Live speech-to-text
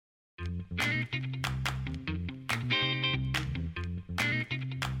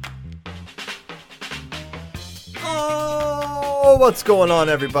Oh, what's going on,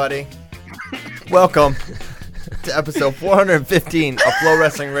 everybody? Welcome to episode 415 of Flow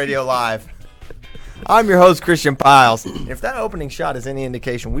Wrestling Radio Live. I'm your host, Christian Piles. If that opening shot is any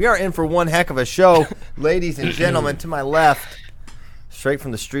indication, we are in for one heck of a show. Ladies and gentlemen, to my left, straight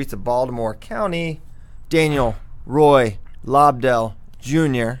from the streets of Baltimore County, Daniel Roy Lobdell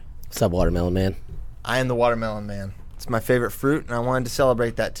Jr. What's up, Watermelon Man? I am the Watermelon Man. It's my favorite fruit, and I wanted to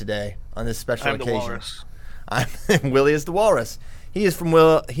celebrate that today on this special occasion. The walrus. Willie is the walrus. He is from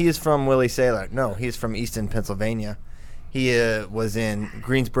Willie Saylor. No, he is from Easton, Pennsylvania. He was in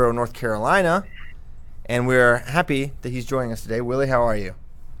Greensboro, North Carolina, and we're happy that he's joining us today. Willie, how are you?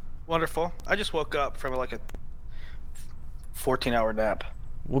 Wonderful. I just woke up from like a 14-hour nap.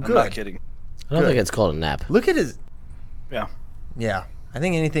 Well, I'm good. not kidding. I don't think it's called a nap. Look at his. Yeah. Yeah, I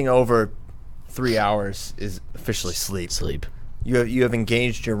think anything over 3 hours is officially sleep. Sleep. You have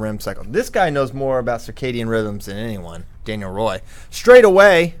engaged your REM cycle. This guy knows more about circadian rhythms than anyone, Daniel Roy. Straight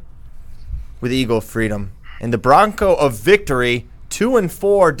away with Eagle of Freedom. And the Bronco of victory,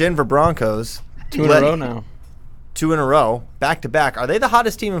 2-4 Denver Broncos. 2 in a row now. 2 in a row, back to back. Are they the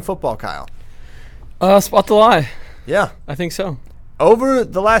hottest team in football, Kyle? Spot the lie. Yeah. I think so. Over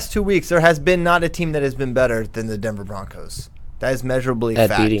the last 2 weeks, there has been not a team that has been better than the Denver Broncos. That is measurably At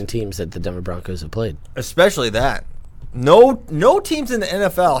fact. beating teams that the Denver Broncos have played. Especially that. No teams in the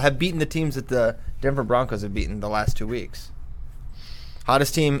NFL have beaten the teams that the Denver Broncos have beaten the last 2 weeks.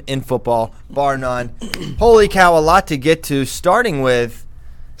 Hottest team in football, bar none. Holy cow, a lot to get to. Starting with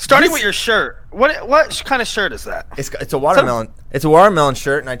your shirt. What kind of shirt is that? It's a watermelon. It's a watermelon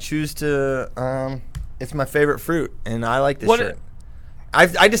shirt, and I choose to. It's my favorite fruit, and I like this shirt.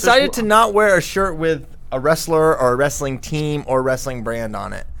 I decided to not wear a shirt with a wrestler or a wrestling team or wrestling brand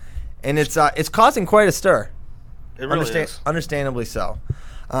on it, and it's causing quite a stir. It really is. Understandably so.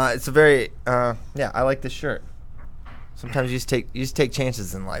 It's a very I like this shirt. Sometimes you just take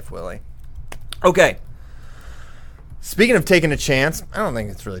chances in life, Willie. Okay. Speaking of taking a chance, I don't think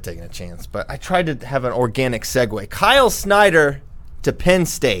it's really taking a chance, but I tried to have an organic segue. Kyle Snyder to Penn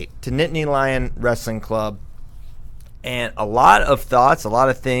State, to Nittany Lion Wrestling Club, and a lot of thoughts, a lot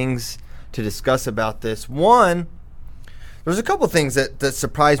of things to discuss about this. One, there's a couple things that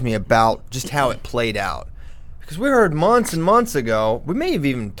surprised me about just how it played out. Because we heard months and months ago, we may have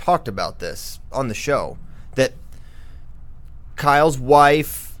even talked about this on the show, that Kyle's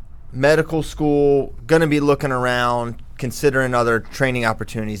wife, medical school, going to be looking around, considering other training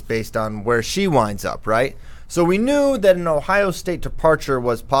opportunities based on where she winds up, right? So we knew that an Ohio State departure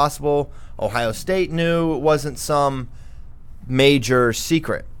was possible. Ohio State knew it wasn't some major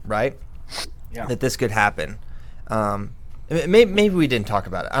secret, right? Yeah. That this could happen. Maybe we didn't talk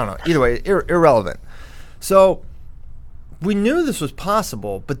about it. I don't know. Either way, irrelevant. So we knew this was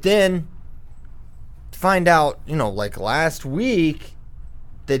possible, but then find out, like last week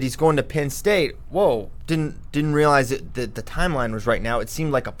that he's going to Penn State. Whoa, didn't realize that the timeline was right now. It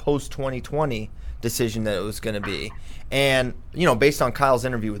seemed like a post-2020 decision that it was going to be. And, based on Kyle's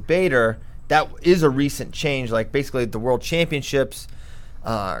interview with Bader, that is a recent change. Like basically at the World Championships,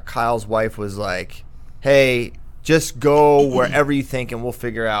 Kyle's wife was like, hey, just go wherever you think and we'll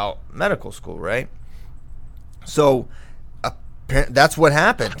figure out medical school, right? So that's what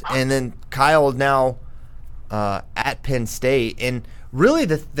happened. And then Kyle now at Penn State. And really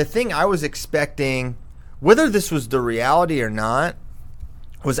the thing I was expecting, whether this was the reality or not,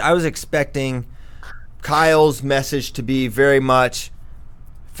 was I was expecting Kyle's message to be very much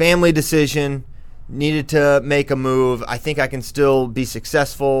family decision, needed to make a move. I think I can still be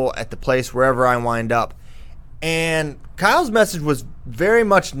successful at the place wherever I wind up. And Kyle's message was very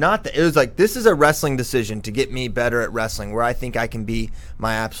much not that. It was like, this is a wrestling decision to get me better at wrestling, where I think I can be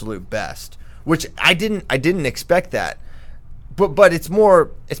my absolute best. Which I didn't expect that. But it's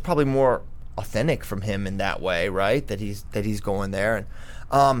probably more authentic from him in that way, right? That he's going there.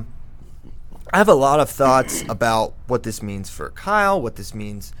 And I have a lot of thoughts about what this means for Kyle, what this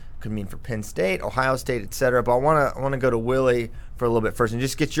could mean for Penn State, Ohio State, etc. But I want to go to Willie for a little bit first and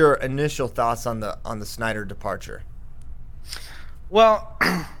just get your initial thoughts on the Snyder departure. Well,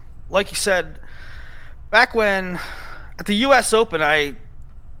 like you said, back when at the U.S. Open, I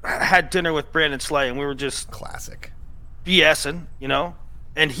had dinner with Brandon Slay, and we were just classic BSing,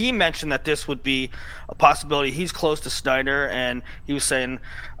 And he mentioned that this would be a possibility. He's close to Snyder, and he was saying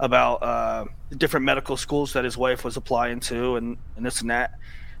about the different medical schools that his wife was applying to and this and that.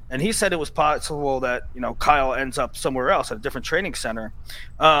 And he said it was possible that, Kyle ends up somewhere else at a different training center.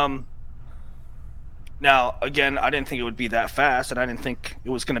 Now, again, I didn't think it would be that fast, and I didn't think it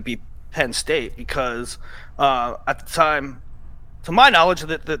was going to be Penn State because at the time, to my knowledge,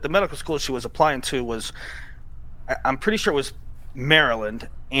 the medical school she was applying to was, I'm pretty sure it was Maryland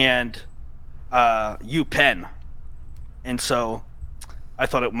and UPenn. And so I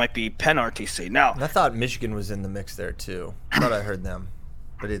thought it might be Penn RTC. Now, And I thought Michigan was in the mix there too. I thought I heard them,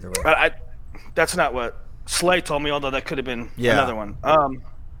 but either way. that's not what Slay told me, although that could have been Yeah. another one.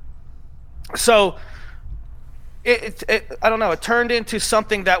 So it I don't know. It turned into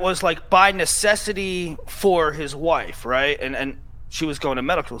something that was like by necessity for his wife, right? And she was going to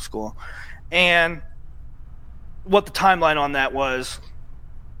medical school, and what the timeline on that was,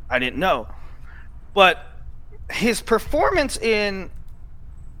 I didn't know. But his performance in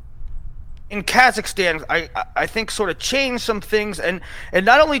Kazakhstan, I think, sort of changed some things, and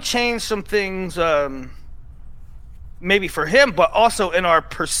not only changed some things, maybe for him, but also in our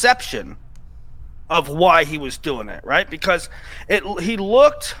perception of why he was doing it, right? Because he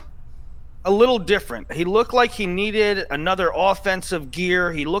looked a little different. He looked like he needed another offensive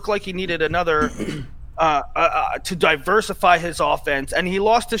gear. He looked like he needed another to diversify his offense, and he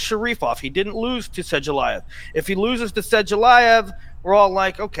lost to Sharifov. He didn't lose to Sedgelayev. If he loses to Sedgelayev, we're all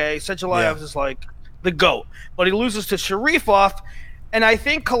like, okay, Sedgelayev is like the GOAT. But he loses to Sharifov, and I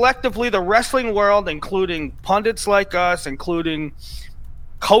think collectively the wrestling world, including pundits like us, including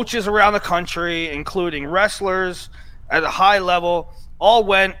coaches around the country, including wrestlers at a high level, all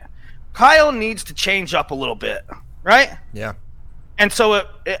went, Kyle needs to change up a little bit, right? Yeah. And so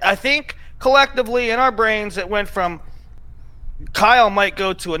I think collectively in our brains it went from Kyle might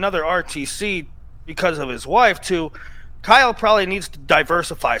go to another RTC because of his wife to Kyle probably needs to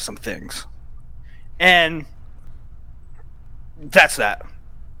diversify some things. And that's that,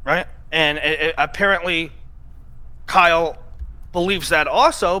 right? And apparently Kyle believes that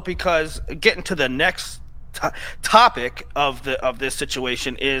also, because getting to the next topic of this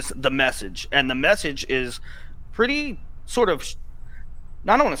situation is the message. And the message is pretty sort of,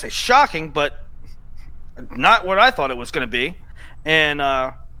 I don't want to say shocking, but not what I thought it was going to be. And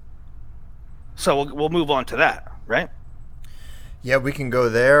so we'll move on to that, right? Yeah, we can go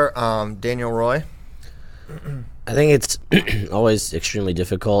there. Daniel Roy. I think it's always extremely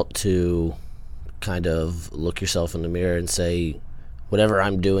difficult to kind of look yourself in the mirror and say, whatever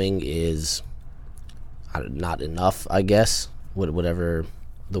I'm doing is not enough, I guess, whatever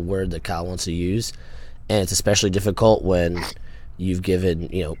the word that Kyle wants to use. And it's especially difficult when you've given,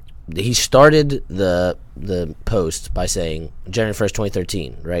 he started the post by saying January 1st,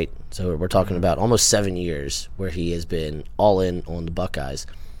 2013, right? So we're talking about almost 7 years where he has been all in on the Buckeyes.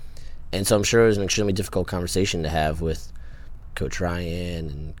 And so I'm sure it was an extremely difficult conversation to have with Coach Ryan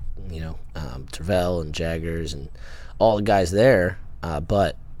and, Terrell and Jaggers and all the guys there.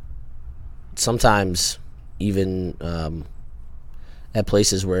 But sometimes even at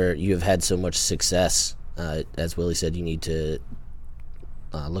places where you have had so much success, as Willie said, you need to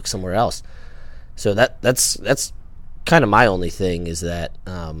look somewhere else. So that's kind of my only thing is that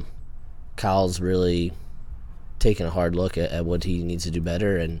Kyle's really taken a hard look at what he needs to do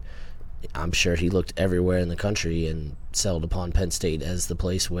better, and I'm sure he looked everywhere in the country and settled upon Penn State as the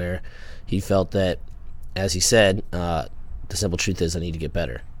place where he felt that, as he said, the simple truth is I need to get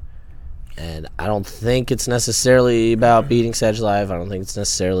better. And I don't think it's necessarily about beating Sedgelayev. I don't think it's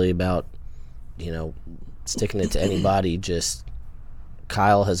necessarily about, sticking it to anybody. Just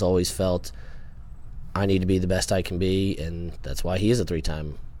Kyle has always felt I need to be the best I can be, and that's why he is a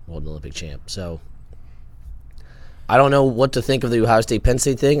 3-time World Olympic champ. So I don't know what to think of the Ohio State-Penn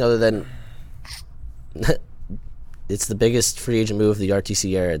State thing other than it's the biggest free agent move of the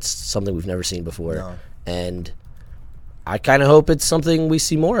RTC era. It's something we've never seen before. No. And I kind of hope it's something we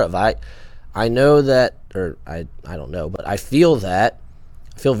see more of. I know that, or I don't know, but I feel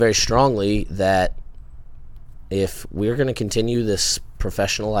very strongly that if we're going to continue this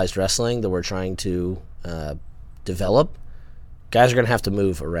professionalized wrestling that we're trying to develop, guys are going to have to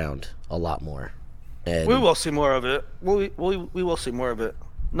move around a lot more. And We will see more of it. We will see more of it.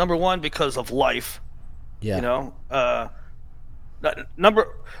 Number one, because of life. yeah,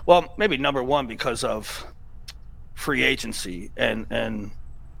 Maybe number one because of free agency and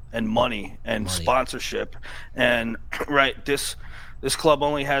money and sponsorship, and right, this club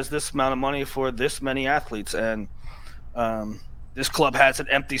only has this amount of money for this many athletes, and this club has an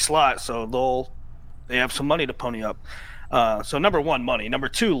empty slot, so they have some money to pony up. So number one, money. Number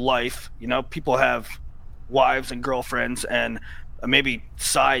two, life. People have wives and girlfriends and maybe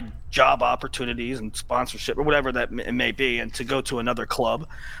side job opportunities and sponsorship or whatever that it may be, and to go to another club,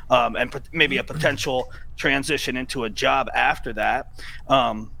 and maybe a potential transition into a job after that.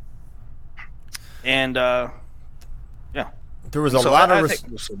 There was a lot of think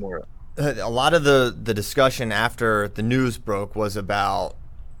we'll see more. a lot of the discussion after the news broke was about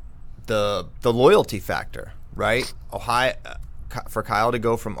the loyalty factor, right? For Kyle to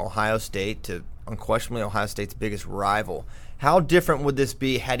go from Ohio State to unquestionably Ohio State's biggest rival. How different would this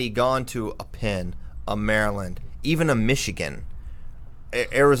be had he gone to a Penn, a Maryland, even a Michigan,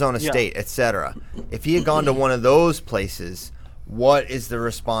 Arizona State, etc.? If he had gone to one of those places, what is the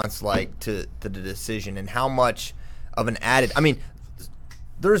response like to the decision, and how much of an added? I mean,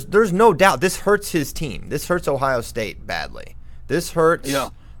 there's no doubt this hurts his team. This hurts Ohio State badly. This hurts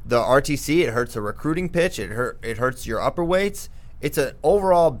the RTC. It hurts the recruiting pitch. It hurts your upper weights. It's an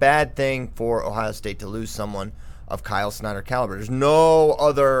overall bad thing for Ohio State to lose someone of Kyle Snyder caliber. There's no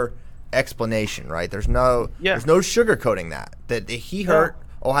other explanation, right? There's no sugarcoating that he hurt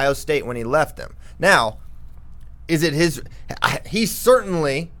Ohio State when he left them. Now, is it his? He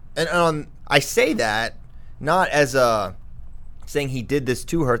certainly, and I say that not as a saying he did this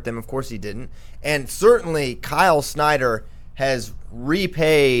to hurt them. Of course he didn't. And certainly Kyle Snyder has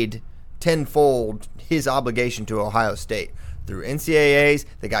repaid tenfold his obligation to Ohio State through NCAAs.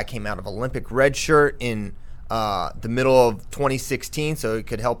 The guy came out of Olympic red shirt in the middle of 2016 so he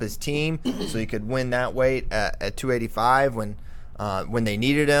could help his team, so he could win that weight at 285 when they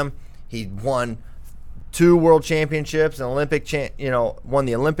needed him. He won 2 world championships, an Olympic won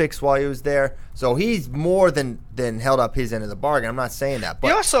the Olympics while he was there. So he's more than held up his end of the bargain. I'm not saying that,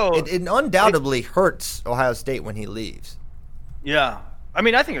 but it undoubtedly hurts Ohio State when he leaves. Yeah, I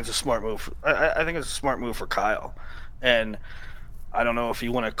mean, I think it's a smart move. I think it's a smart move for Kyle, and I don't know if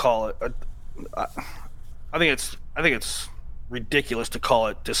you want to call it. I think it's ridiculous to call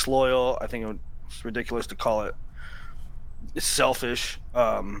it disloyal. I think it's ridiculous to call it selfish.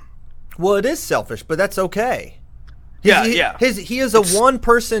 Well, it is selfish, but that's okay. He is a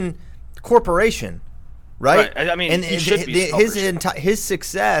one-person corporation, right? I mean, and he should be his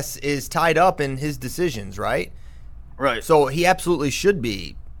success is tied up in his decisions, right? Right. So he absolutely should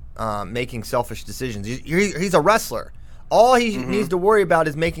be making selfish decisions. He's a wrestler. All he needs to worry about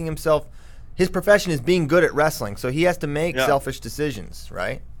is making himself. His profession is being good at wrestling, so he has to make selfish decisions,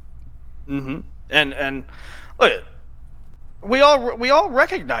 right? Mm-hmm. And look. We all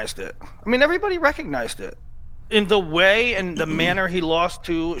recognized it. I mean, everybody recognized it in the way and the manner he lost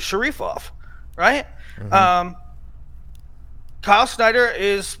to Sharifov, right? Mm-hmm. Kyle Snyder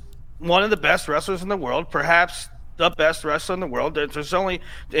is one of the best wrestlers in the world, perhaps the best wrestler in the world. There's only,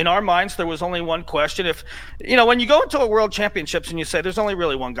 in our minds, there was only one question. If when you go into a world championships and you say there's only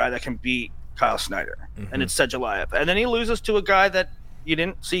really one guy that can beat Kyle Snyder, and it's Sedgelayev, and then he loses to a guy that you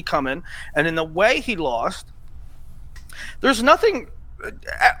didn't see coming, and in the way he lost. There's nothing.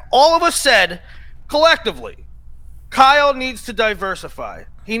 All of us said collectively, Kyle needs to diversify.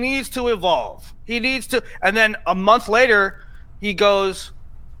 He needs to evolve. He needs to. And then a month later, he goes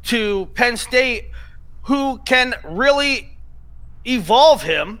to Penn State, who can really evolve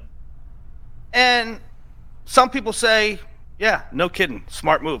him. And some people say, yeah, no kidding,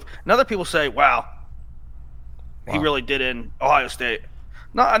 smart move. And other people say, wow. He really did in Ohio State.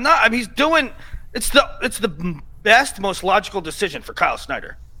 No, I'm not. I mean, he's doing. It's the best, most logical decision for Kyle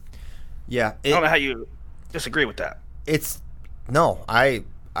Snyder. Yeah, I don't know how you disagree with that. I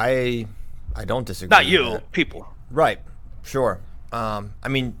don't disagree. Not with you, that. people. Right, sure. I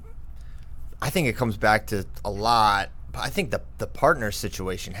mean, I think it comes back to a lot. But I think the partner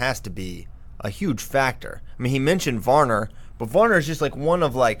situation has to be a huge factor. I mean, he mentioned Varner, but Varner is just like one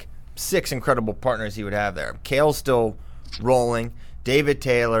of 6 incredible partners he would have there. Kale's still rolling. David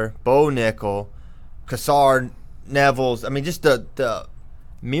Taylor, Bo Nickel, Cassard, Neville's. I mean, just the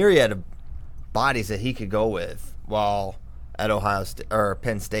myriad of bodies that he could go with while at Ohio State or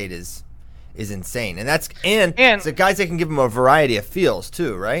Penn State is insane, and it's the guys that can give him a variety of feels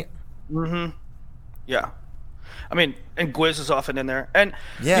too, right? Mm-hmm. Yeah, I mean, and Gwiz is often in there, and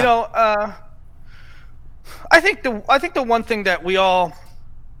I think the one thing that we all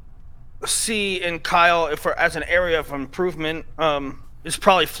see in Kyle as an area of improvement is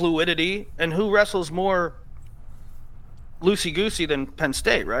probably fluidity, and who wrestles more loosey-goosey than Penn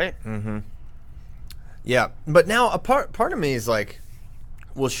State, right? Mm-hmm. Yeah, but now a part of me is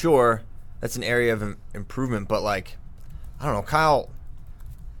well, sure, that's an area of improvement, but I don't know, Kyle.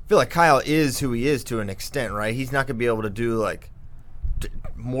 I feel like Kyle is who he is to an extent, right? He's not gonna be able to do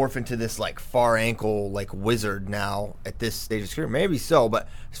morph into this far ankle wizard now at this stage of his career. Maybe so, but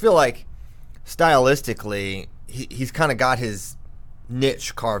I just feel like stylistically he's kind of got his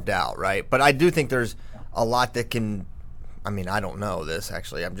niche carved out, right? But I do think there's a lot that can. I mean, I don't know this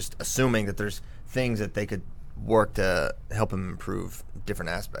actually. I'm just assuming that there's things that they could work to help him improve different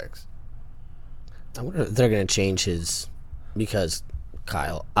aspects. I wonder if they're going to change because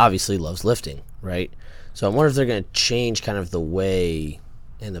Kyle obviously loves lifting, right? So I wonder if they're going to change kind of the way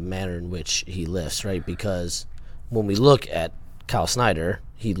and the manner in which he lifts, right? Because when we look at Kyle Snyder,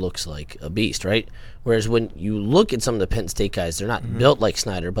 he looks like a beast, right? Whereas when you look at some of the Penn State guys, they're not built like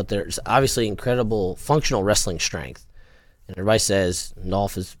Snyder, but there's obviously incredible functional wrestling strength. And everybody says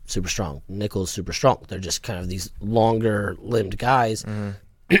Nolf is super strong, Nichols super strong. They're just kind of these longer limbed guys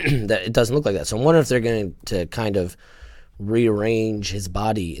that it doesn't look like that. So I wonder if they're going to kind of rearrange his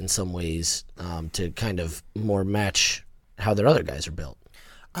body in some ways to kind of more match how their other guys are built.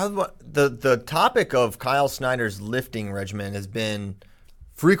 The topic of Kyle Snyder's lifting regimen has been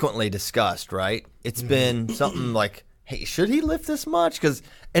frequently discussed, right? It's been something like, hey, should he lift this much?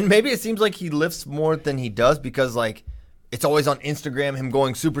 And maybe it seems like he lifts more than he does because, like, it's always on Instagram, him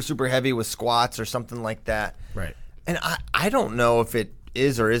going super, super heavy with squats or something like that. Right. And I don't know if it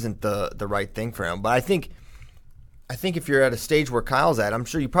is or isn't the right thing for him. But I think if you're at a stage where Kyle's at, I'm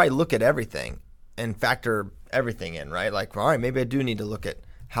sure you probably look at everything and factor everything in, right? Like, all right, maybe I do need to look at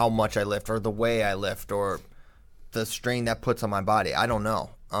how much I lift or the way I lift or the strain that puts on my body. I don't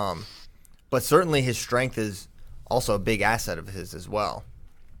know. But certainly his strength is also a big asset of his as well.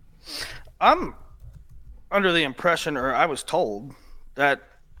 I'm under the impression, or I was told, that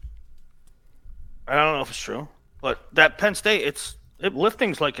I don't know if it's true, but that Penn State,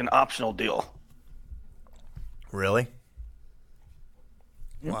 lifting's like an optional deal. Really?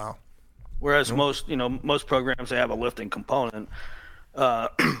 Wow. Whereas most programs, they have a lifting component.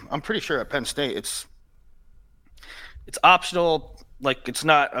 I'm pretty sure at Penn State it's optional. Like, it's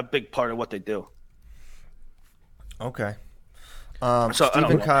not a big part of what they do. Okay. So I don't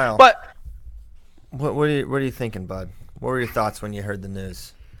Stephen know. Kyle. But What are you thinking, bud? What were your thoughts when you heard the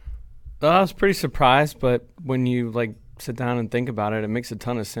news? I was pretty surprised, but when you sit down and think about it, it makes a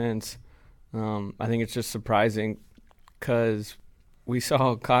ton of sense. I think it's just surprising because we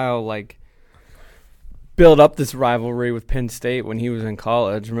saw Kyle build up this rivalry with Penn State when he was in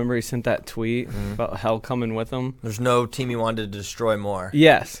college. Remember he sent that tweet about hell coming with him? There's no team he wanted to destroy more.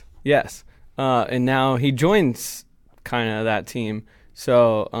 Yes. And now he joins kind of that team.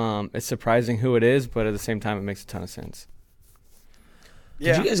 So it's surprising who it is, but at the same time, it makes a ton of sense.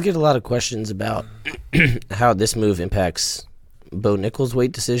 yeah, Did you guys get a lot of questions about how this move impacts Bo Nichols'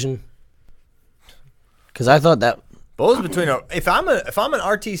 weight decision? Because I thought that, Bo's between if I'm an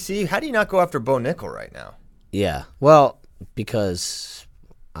RTC, how do you not go after Bo Nickel right now? yeah. Well, because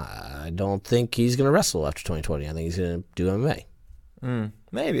I don't think he's going to wrestle after 2020. I think he's going to do MMA.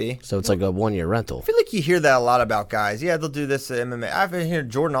 Maybe. So it's like a 1-year rental. I feel like you hear that a lot about guys. Yeah, they'll do this at MMA. I've been hearing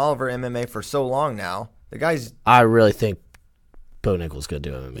Jordan Oliver MMA for so long now. The guy's. I really think Bo Nichols going to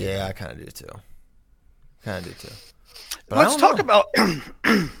do MMA. Yeah, I kind of do too. But I let's don't talk know.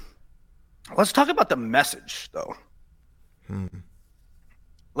 about the message, though.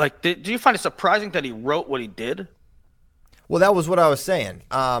 Like, do you find it surprising that he wrote what he did? Well, that was what I was saying.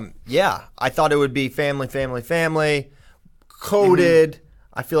 Yeah, I thought it would be family, coded.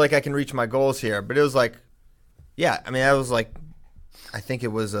 I feel like I can reach my goals here. But it was like, yeah, I mean, I was like, I think it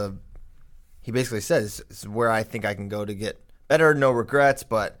was he basically said, this is where I think I can go to get better, no regrets,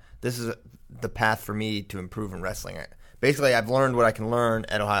 but this is the path for me to improve in wrestling. Basically, I've learned what I can learn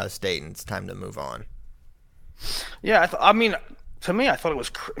at Ohio State, and it's time to move on. Yeah, I mean, to me, I thought it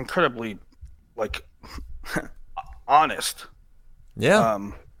was incredibly, honest.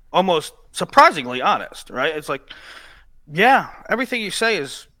 Yeah. Almost surprisingly honest, right? It's like, yeah, everything you say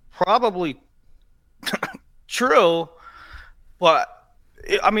is probably true, but,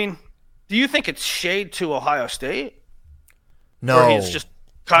 I mean, do you think it's shade to Ohio State? No. Or it's just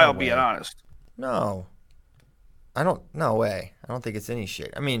Kyle No being way. honest? No. No way. I don't think it's any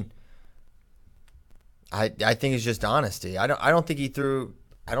shit. I mean, I think it's just honesty. I don't think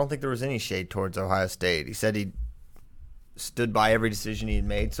there was any shade towards Ohio State. He said he stood by every decision he had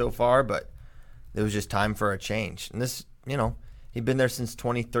made so far, but it was just time for a change. And this, he'd been there since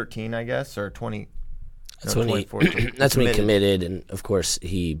 2013, I guess, or 2014. That's when he committed, and of course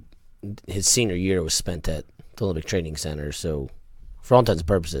his senior year was spent at the Olympic Training Center. So, for all intents and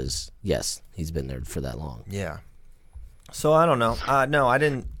purposes, yes, he's been there for that long. Yeah. So I don't know. No, I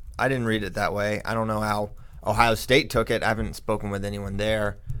didn't read it that way. I don't know how Ohio State took it. I haven't spoken with anyone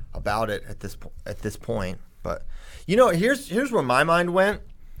there about it at this point. But here's where my mind went.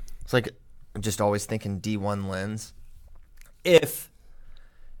 It's like I'm just always thinking D1 lens. If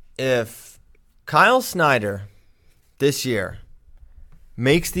Kyle Snyder this year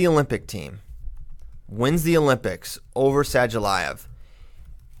makes the Olympic team, wins the Olympics over Sadulayev,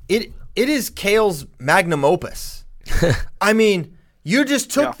 it is Kale's magnum opus. I mean, you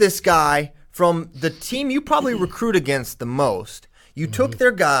just took this guy from the team you probably recruit against the most. You took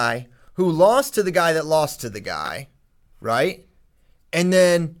their guy who lost to the guy that lost to the guy, right? And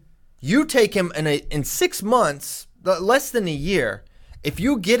then you take him in 6 months, less than a year. If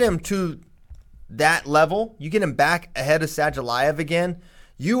you get him to that level, you get him back ahead of Sadulayev again.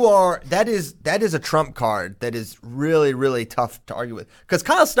 That is a trump card that is really, really tough to argue with. Because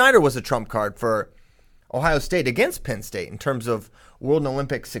Kyle Snyder was a trump card for Ohio State against Penn State in terms of World and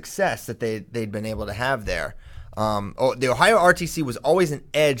Olympic success that they'd been able to have there. The Ohio RTC was always an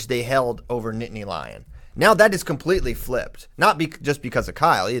edge they held over Nittany Lion. Now that is completely flipped. Not just because of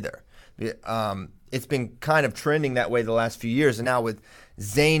Kyle either. It's been kind of trending that way the last few years. And now with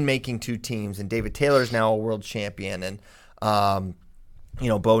Zane making 2 teams and David Taylor's now a world champion and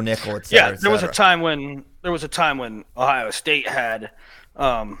Bo Nickel, et cetera. Yeah, there was a time when Ohio State had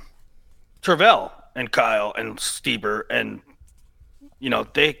Tervel and Kyle and Stieber, and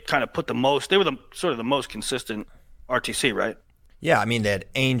they kind of put they were the most consistent RTC, right? Yeah, I mean they had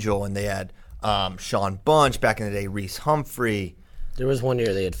Angel and they had Sean Bunch back in the day, Reese Humphrey. There was one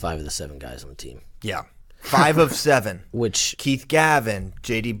year they had 5 of the 7 guys on the team. Yeah, 5 of 7. Which Keith Gavin,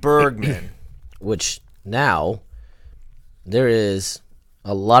 J.D. Bergman. Which now there is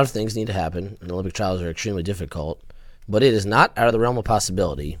a lot of things need to happen, and Olympic trials are extremely difficult, but it is not out of the realm of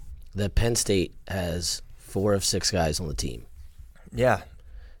possibility that Penn State has 4 of 6 guys on the team. Yeah.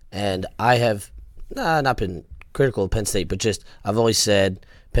 And I have not been critical of Penn State, but just I've always said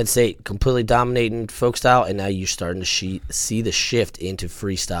Penn State completely dominating folk style, and now you're starting to see the shift into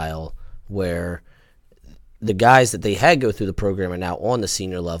freestyle where the guys that they had go through the program are now on the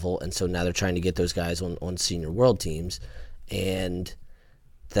senior level, and so now they're trying to get those guys on senior world teams, and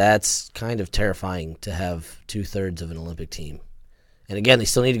that's kind of terrifying to have 2/3 of an Olympic team. And again, they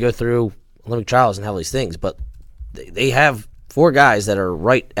still need to go through Olympic trials and have all these things, but they have 4 guys that are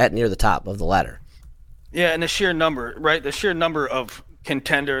right at near the top of the ladder. Yeah, and the sheer number, right? The sheer number of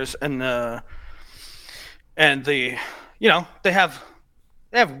contenders and they have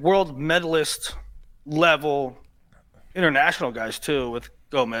world medalist level international guys too, with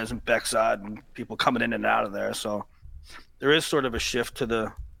Gomez and Bexad and people coming in and out of there. So there is sort of a shift to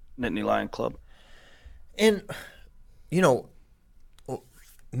the Nittany Lion Club. And,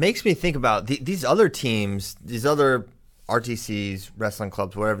 makes me think about these other teams, these other RTCs, wrestling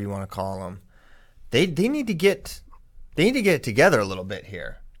clubs, whatever you want to call them. They need to get it together a little bit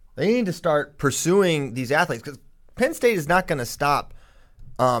here. They need to start pursuing these athletes because Penn State is not going to stop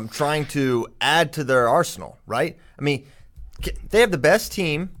trying to add to their arsenal, right? I mean, they have the best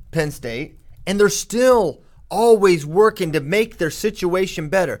team, Penn State, and they're still always working to make their situation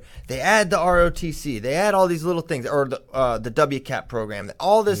better. They add the ROTC, they add all these little things, or the WCAP program.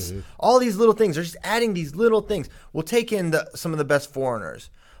 All these little things. They're just adding these little things. We'll take in some of the best foreigners.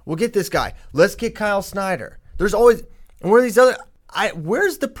 We'll get this guy. Let's get Kyle Snyder. There's always, and where are these other?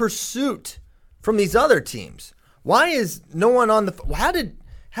 Where's the pursuit from these other teams? Why is no one on the? How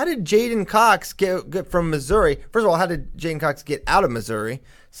did Jaden Cox get from Missouri? First of all, how did Jaden Cox get out of Missouri?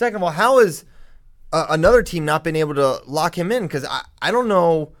 Second of all, how is another team not been able to lock him in? Because I don't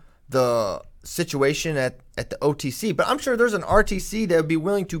know the situation at the OTC, but I'm sure there's an RTC that would be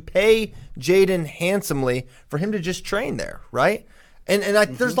willing to pay Jaden handsomely for him to just train there, right? And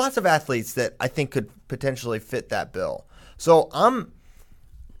there's lots of athletes that I think could potentially fit that bill. So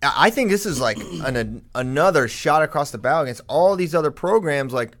I think this is like another shot across the bow against all these other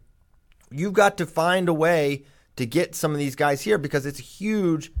programs. Like, you've got to find a way to get some of these guys here because it's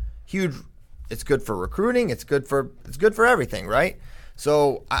huge. It's good for recruiting. It's good for everything, right?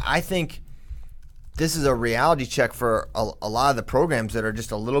 So I think this is a reality check for a lot of the programs that are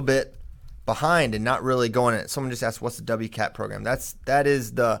just a little bit behind and not really going at it. Someone just asked, what's the WCAT program? That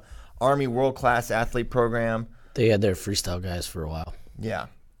is the Army World Class Athlete Program. They had their freestyle guys for a while. Yeah.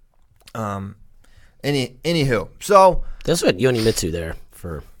 Anywho, so they also had Yoni Mitsu there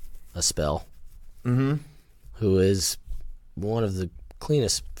for a spell. Mm-hmm. Who is one of the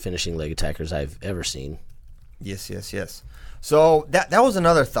cleanest finishing leg attackers I've ever seen. Yes. So that was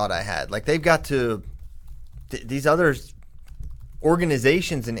another thought I had. Like, they've got to these other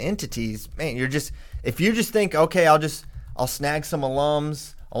organizations and entities. Man, if you just think, okay, I'll snag some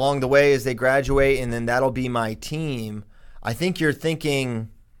alums along the way as they graduate, and then that'll be my team. I think you're thinking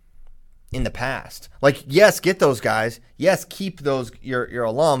in the past. Like, yes, get those guys. Yes, keep those your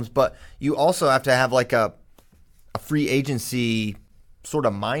alums, but you also have to have like a free agency sort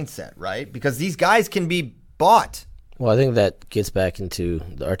of mindset, right? Because these guys can be bought. Well, I think that gets back into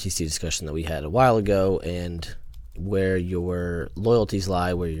the RTC discussion that we had a while ago, and where your loyalties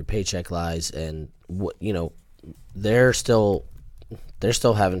lie, where your paycheck lies, and they're still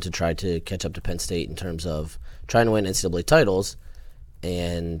having to try to catch up to Penn State in terms of trying to win NCAA titles.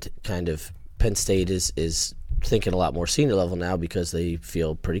 and kind of Penn State is thinking a lot more senior level now because they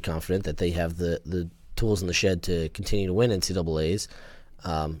feel pretty confident that they have the tools in the shed to continue to win NCAAs.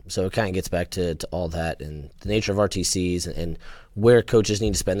 So it kind of gets back to all that and the nature of RTCs and where coaches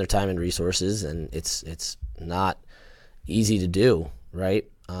need to spend their time and resources, and it's not easy to do, right?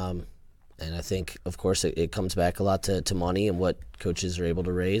 And I think, of course, it comes back a lot to money and what coaches are able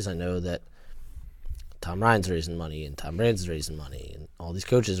to raise. I know that Tom Ryan's raising money and Tom Brand's raising money and all these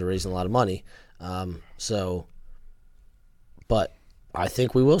coaches are raising a lot of money. But I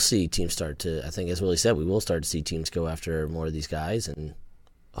think we will see teams start to, I think as Willie said, we will start to see teams go after more of these guys, and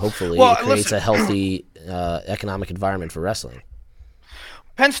hopefully it creates a healthy economic environment for wrestling.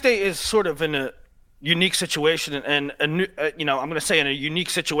 Penn State is sort of in a unique situation, and I'm going to say in a unique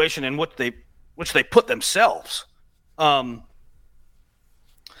situation in which they put themselves. And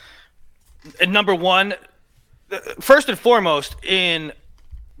number one, first and foremost, in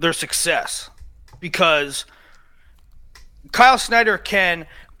their success, because Kyle Snyder can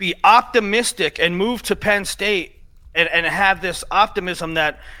be optimistic and move to Penn State and have this optimism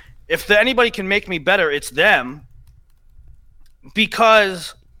that if anybody can make me better, it's them,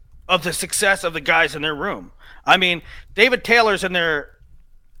 because of the success of the guys in their room. I mean, David Taylor's in their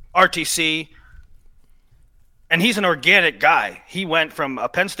RTC, and he's an organic guy. He went from a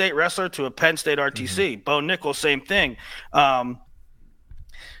Penn State wrestler to a Penn State RTC. Mm-hmm. Bo Nichols, same thing.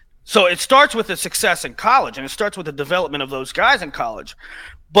 So it starts with the success in college, and it starts with the development of those guys in college.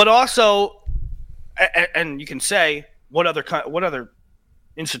 But also, and you can say, what other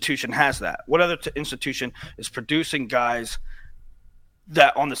institution has that? What other institution is producing guys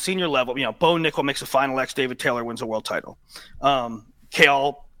that on the senior level? Bo Nichols makes a Final X, David Taylor wins a world title.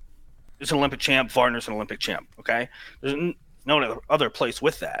 Kale is an Olympic champ, Varner's an Olympic champ, okay? There's no other place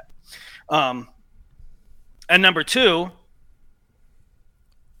with that. And number two,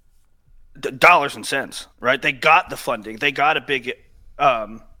 dollars and cents, right? They got the funding. They got a big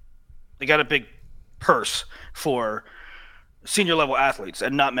purse for senior level athletes,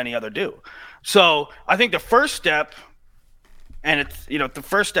 and not many other do. So I think the first step, and the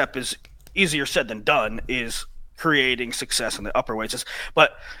first step is easier said than done, is creating success in the upper weights.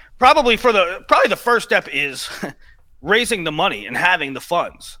 But probably the first step is raising the money and having the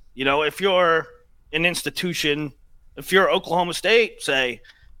funds. If you're an institution, if you're Oklahoma State, say,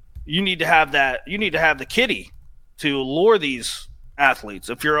 you need to have that. You need to have the kitty to lure these athletes.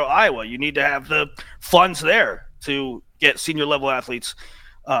 If you're Iowa, you need to have the funds there to get senior level athletes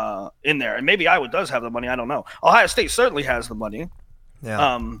in there. And maybe Iowa does have the money. I don't know. Ohio State certainly has the money.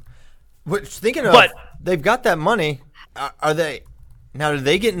 Yeah. They've got that money. Are they now? Do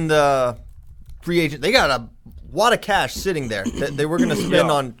they get in the free agent? They got a lot of cash sitting there that they were going to spend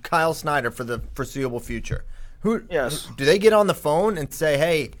on Kyle Snyder for the foreseeable future. Yes. Do they get on the phone and say,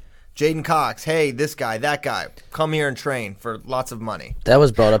 "Hey, Jaden Cox, hey, this guy, that guy, come here and train for lots of money"? That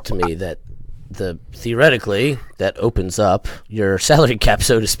was brought up to me that theoretically that opens up your salary cap,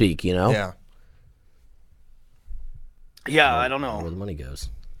 so to speak. Yeah. Yeah, I don't know where the money goes.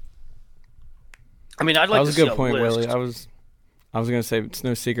 I mean, I'd like to see a list. That was a good point, Willie. I was going to say it's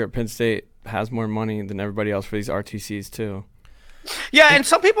no secret Penn State has more money than everybody else for these RTCs too. Yeah, and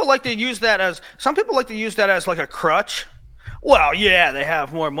some people like to use that as like a crutch. Well, yeah, they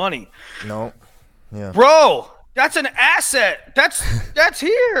have more money. No. Yeah. Bro, that's an asset. That's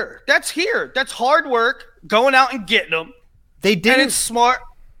here. That's hard work, going out and getting them. They didn't. And it's smart.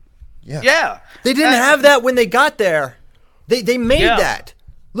 Yeah. They didn't have that when they got there. They made that.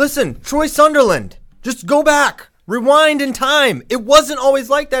 Listen, Troy Sunderland, just go back. Rewind in time. It wasn't always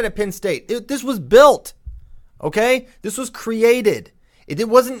like that at Penn State. This was built. Okay? This was created. It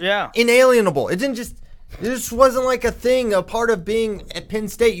wasn't inalienable. It just wasn't like a thing, a part of being at Penn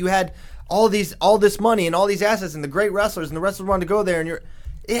State. You had all this money and all these assets and the great wrestlers, and the wrestlers wanted to go there, and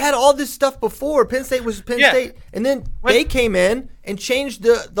it had all this stuff before. Penn State was Penn State, and then they came in and changed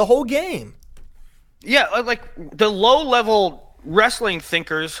the whole game. Yeah, like the low-level wrestling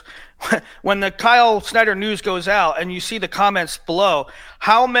thinkers, when the Kyle Snyder news goes out and you see the comments below,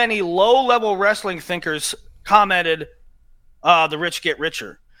 how many low-level wrestling thinkers commented, the rich get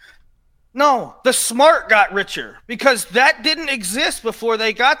richer? No, the smart got richer, because that didn't exist before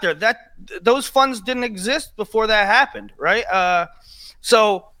they got there. Those funds didn't exist before that happened, right?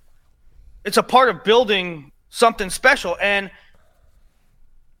 So it's a part of building something special. And,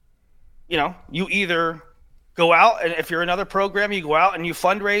 you either go out, and if you're another program, you go out and you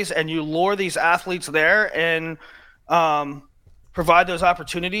fundraise and you lure these athletes there and provide those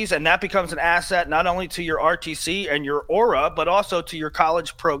opportunities, and that becomes an asset not only to your RTC and your aura, but also to your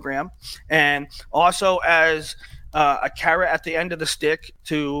college program, and also as a carrot at the end of the stick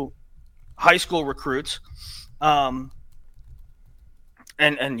to high school recruits. And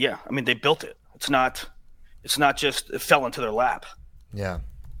yeah, I mean, they built it. It's not just it fell into their lap. Yeah.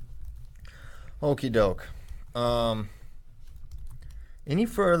 Okie doke. Any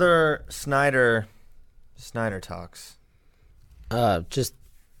further Snyder talks? Just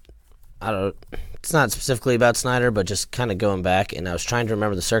I don't. It's not specifically about Snyder, but just kind of going back, and I was trying to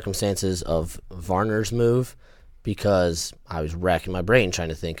remember the circumstances of Varner's move because I was racking my brain trying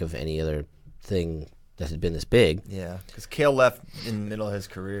to think of any other thing that had been this big. Yeah, because Cale left in the middle of his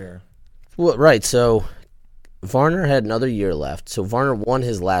career. Well, right. So Varner had another year left. So Varner won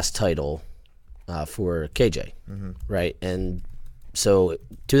his last title for KJ, right? And so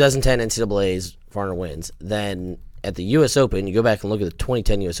 2010 NCAA's Varner wins. Then at the U.S. Open, you go back and look at the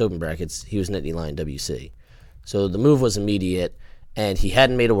 2010 U.S. Open brackets, he was Nittany Lion WC. So the move was immediate, and he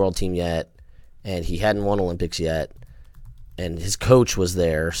hadn't made a world team yet, and he hadn't won Olympics yet, and his coach was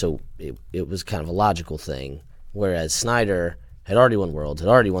there, so it was kind of a logical thing. Whereas Snyder had already won Worlds, had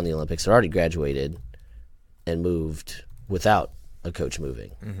already won the Olympics, had already graduated, and moved without a coach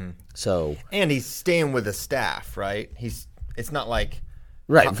moving. So And he's staying with the staff, right? It's not like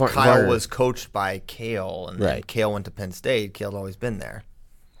right, Kyle Varner was coached by Cale, and then Right. Cale went to Penn State. Cale had always been there.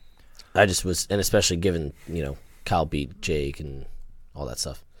 I just was, and especially given Kyle beat Jake and all that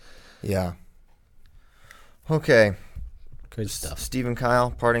stuff. Yeah. Okay. Good stuff. Stephen,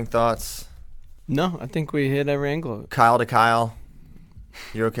 Kyle, parting thoughts? No, I think we hit every angle. Kyle to Kyle,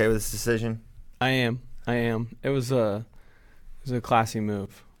 you're okay with this decision? I am. It was a classy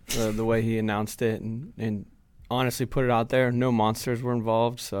move. The way he announced it and honestly put it out there. No monsters were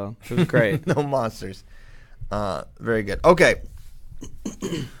involved, so it was great. No monsters. Very good. Okay.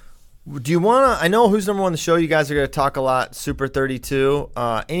 Do you want to? I know who's number one on the show. You guys are going to talk a lot. Super 32.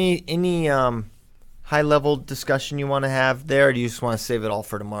 Any high level discussion you want to have there? Or do you just want to save it all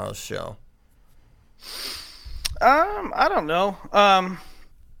for tomorrow's show? I don't know.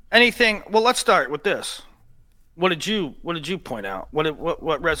 Anything? Well, let's start with this. What did you point out? What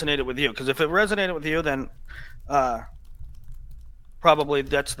resonated with you? Because if it resonated with you, then probably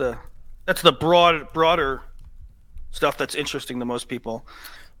that's the broader stuff that's interesting to most people.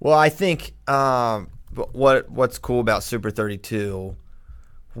 Well, I think what's cool about Super 32,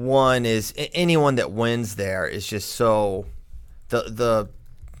 one is anyone that wins there is just so the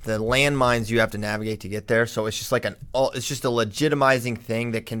landmines you have to navigate to get there. So it's just like it's just a legitimizing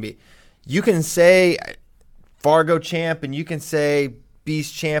thing that can be. You can say Fargo champ, and you can say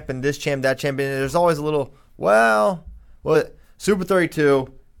Beast champ, and this champ, that champ, and there's always a little. Well, Super 32,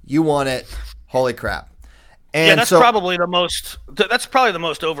 you won it. Holy crap! And yeah, that's probably the most. That's probably the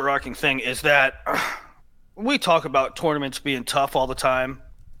most overarching thing is that we talk about tournaments being tough all the time.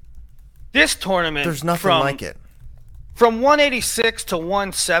 This tournament, there's nothing like it. From 186 to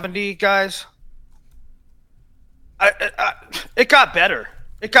 170, guys, it got better.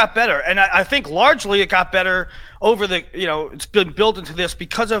 It got better, and I think largely it got better over the. It's been built into this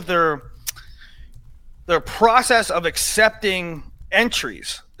because of their process of accepting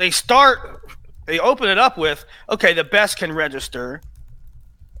entries. They open it up with, okay, the best can register,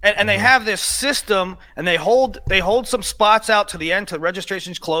 and they have this system, and they hold some spots out to the end till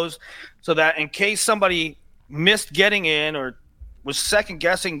registration's closed, so that in case somebody missed getting in or was second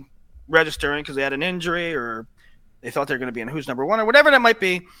guessing registering because they had an injury or they thought they were going to be in Who's Number One or whatever that might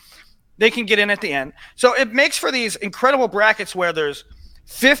be, they can get in at the end. So it makes for these incredible brackets where there's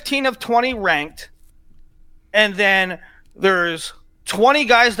 15 of 20 ranked, and then there's 20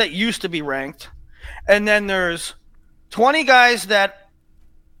 guys that used to be ranked, and then there's 20 guys that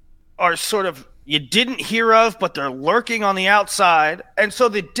are sort of you didn't hear of, but they're lurking on the outside. And so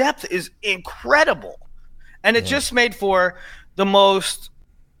the depth is incredible. And it just made for the most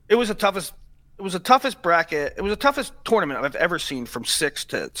 – it was the toughest bracket. It was the toughest tournament I've ever seen from 6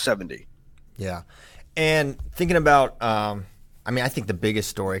 to 70. Yeah. And thinking about I think the biggest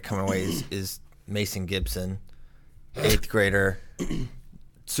story coming away is Mason Gibson, 8th grader,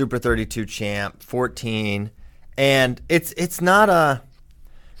 Super 32 champ, 14. And it's not a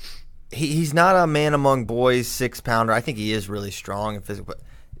he's not a man among boys 6-pounder. I think he is really strong and physical, but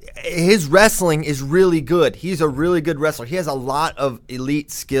his wrestling is really good. He's a really good wrestler. He has a lot of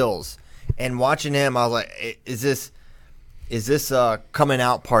elite skills. And watching him, I was like, is this a coming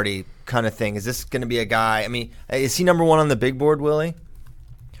out party kind of thing? Is this going to be a guy? I mean, is he number one on the big board, Willie?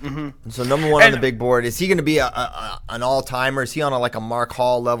 Mm-hmm. So number one on the big board, is he going to be an all-timer? Is he on a Mark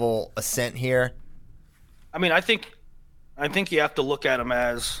Hall level ascent here? I mean, I think you have to look at him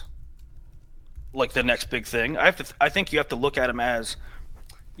as like the next big thing. I think you have to look at him as,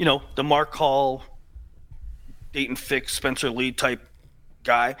 the Mark Hall Dayton Fix, Spencer Lee type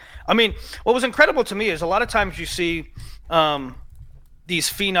guy. I mean, what was incredible to me is a lot of times you see these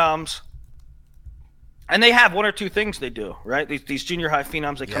phenoms, and they have one or two things they do, right? These junior high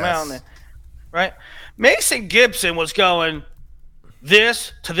phenoms, they come out and right? Mason Gibson was going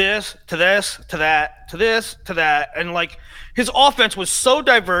this to this to this to that to this to that, and like his offense was so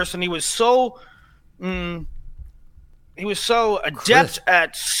diverse, and he was so adept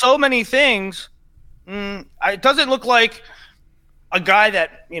at so many things. It doesn't look like a guy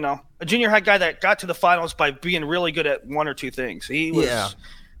that, a junior high guy that got to the finals by being really good at one or two things. He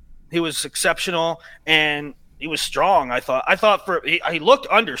was exceptional, and he was strong. I thought he looked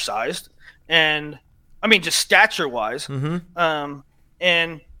undersized, and I mean just stature wise. Mm-hmm.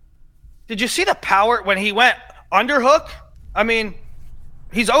 And did you see the power when he went underhook? I mean,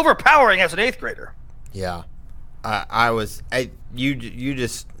 he's overpowering as an 8th grader. Yeah, you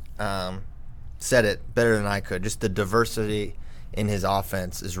just said it better than I could. Just the diversity in his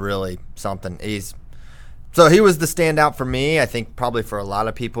offense is really something. He was the standout for me. I think probably for a lot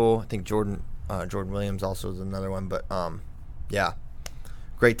of people. I think Jordan Williams also is another one. But yeah,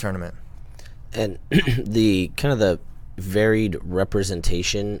 great tournament. And the kind of the varied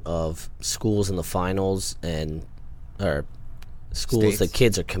representation of schools in the finals or schools States. that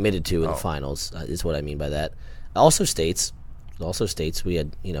kids are committed to in the finals is what I mean by that. Also states. We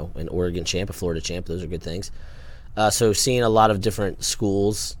had, an Oregon champ, a Florida champ. Those are good things. So seeing a lot of different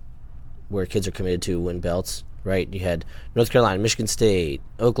schools where kids are committed to win belts, right? You had North Carolina, Michigan State,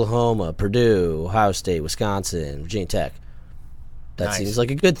 Oklahoma, Purdue, Ohio State, Wisconsin, Virginia Tech. That seems like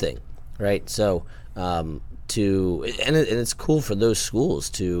a good thing, right? So and it's cool for those schools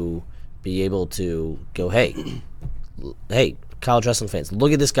to be able to go, hey, college wrestling fans,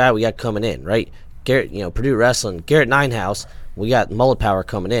 look at this guy we got coming in, right? Garrett, Purdue wrestling, Garrett Ninehouse, we got mullet power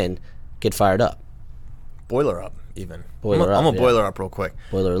coming in, get fired up. Boiler up, even. I'm gonna boiler up real quick.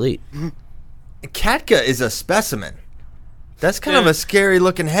 Boiler elite. Katka is a specimen. That's kind of a scary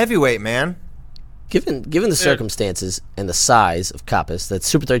looking heavyweight, man. Given the circumstances and the size of Kappas, that's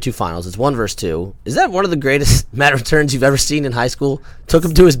Super 32 finals, it's 1 versus 2. Is that one of the greatest mat returns you've ever seen in high school? Took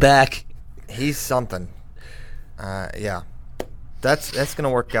him to his back. He's something. Yeah. That's going to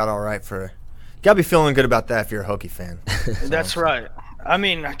work out all right for... You got to be feeling good about that if you're a Hokie fan. That's right. I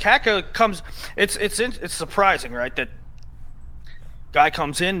mean, Katka comes... It's surprising, right, that guy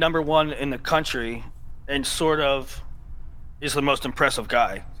comes in number 1 in the country and sort of is the most impressive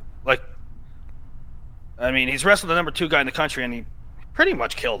guy. Like, I mean, he's wrestled the number 2 guy in the country, and he pretty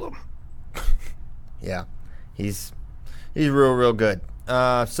much killed him. Yeah, he's real good.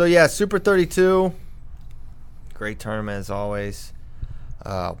 So yeah, Super 32, great tournament as always.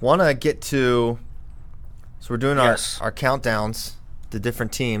 Want to get to? So we're doing our countdowns, the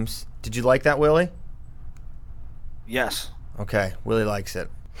different teams. Did you like that, Willie? Yes. Okay, Willie likes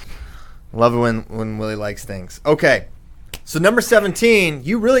it. Love it when Willie likes things. Okay. So number 17,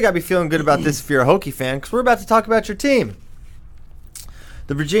 you really got to be feeling good about this if you're a Hokie fan, because we're about to talk about your team.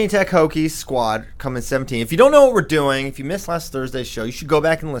 The Virginia Tech Hokies squad come in 17. If you don't know what we're doing, if you missed last Thursday's show, you should go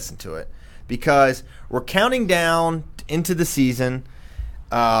back and listen to it, because we're counting down into the season,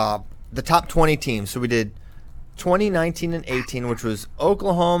 the top 20 teams. So we did 2019 and 18, which was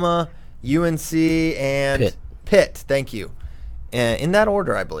Oklahoma, UNC, and Pitt. Thank you. In that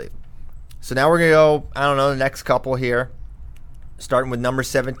order, I believe. So now we're going to go, I don't know, the next couple here. Starting with number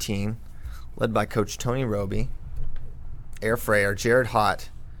 17, led by Coach Tony Roby, Air Frayer, Jared Hott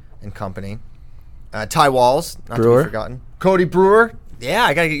and company. Ty Walls, not to be forgotten. Cody Brewer. Yeah,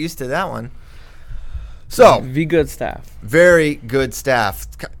 I got to get used to that one. So, good staff. Very good staff.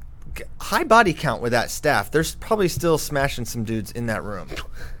 High body count with that staff. There's probably still smashing some dudes in that room.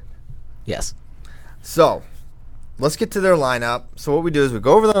 Yes. So, let's get to their lineup. So what we do is we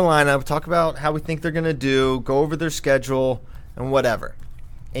go over their lineup, talk about how we think they're going to do, go over their schedule, and whatever.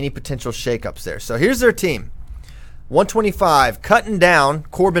 Any potential shakeups there. So here's their team. 125, cutting down,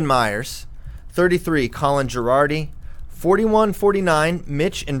 Corbin Myers. 33, Colin Girardi. 41-49,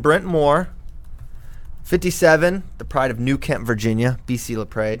 Mitch and Brent Moore. 57, the pride of New Kent, Virginia, BC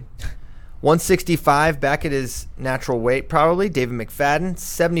LaPrade. 165, back at his natural weight probably, David McFadden.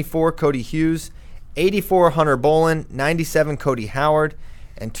 74, Cody Hughes. 84, Hunter Bolin. 97, Cody Howard.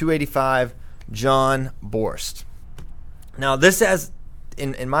 And 285, John Borst. Now, this has,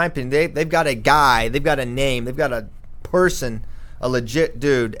 in my opinion, they've got a guy, they've got a name, they've got a person, a legit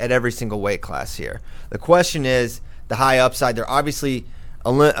dude at every single weight class here. The question is the high upside. They're obviously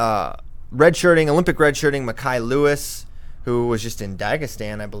Olympic redshirting Makai Lewis, who was just in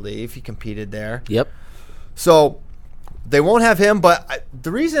Dagestan, I believe. He competed there. Yep. So they won't have him, but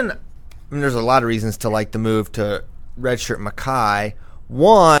the reason I mean, there's a lot of reasons to like the move to redshirt Mackay.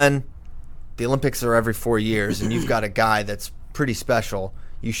 One, the Olympics are every 4 years, and you've got a guy that's pretty special.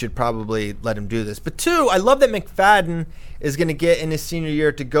 You should probably let him do this. But two, I love that McFadden is going to get in his senior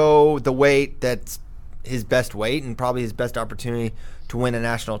year to go the weight that's his best weight and probably his best opportunity to win a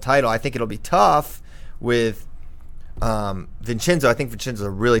national title. I think it'll be tough with Vincenzo. I think Vincenzo's a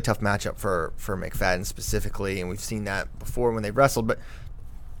really tough matchup for McFadden specifically, and we've seen that before when they've wrestled. But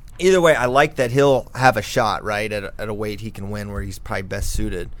either way, I like that he'll have a shot, right, at a weight he can win where he's probably best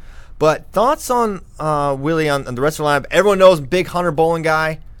suited. But thoughts on Willie on the rest of the lineup? Everyone knows I'm a big Hunter Bolin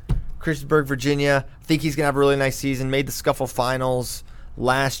guy, Christiansburg, Virginia. I think he's going to have a really nice season. Made the Scuffle finals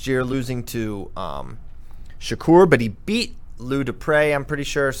last year, losing to Shakur, but he beat Lou Dupre, I'm pretty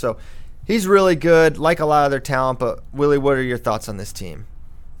sure. So he's really good, like a lot of their talent. But, Willie, what are your thoughts on this team?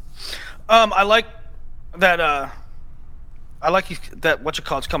 I like that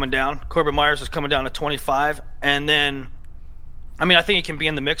what's coming down. Corbin Myers is coming down to 25. And then, I mean, I think he can be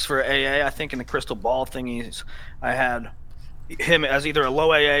in the mix for AA. I think in the crystal ball thing, I had him as either a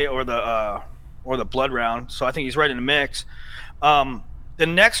low AA or the blood round. So I think he's right in the mix. The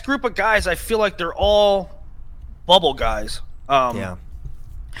next group of guys, I feel like they're all bubble guys. Yeah.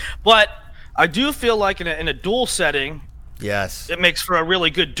 But I do feel like in a dual setting, yes, it makes for a really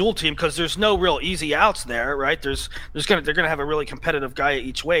good dual team because there's no real easy outs there, right? They're gonna have a really competitive guy at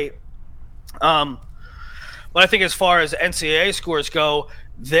each weight. But I think as far as NCAA scores go,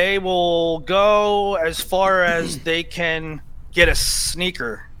 they will go as far as they can get a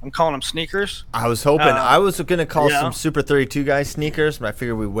sneaker. I'm calling them sneakers. I was hoping. I was going to call yeah. some Super 32 guys sneakers, but I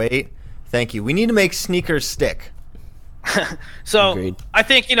figured we wait. Thank you. We need to make sneakers stick. So Agreed. I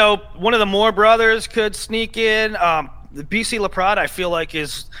think, one of the Moore brothers could sneak in. The BC LaPrade, I feel like,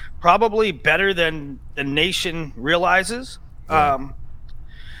 is probably better than the nation realizes. Yeah.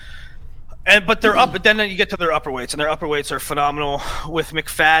 But they're up. But then you get to their upper weights, and their upper weights are phenomenal with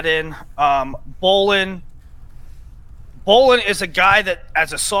McFadden, Bolin. Bolin is a guy that,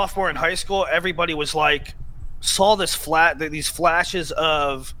 as a sophomore in high school, everybody was like, saw these flashes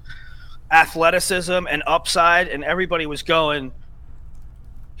of athleticism and upside, and everybody was going,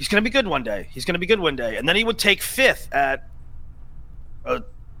 he's going to be good one day. He's going to be good one day. And then he would take fifth at a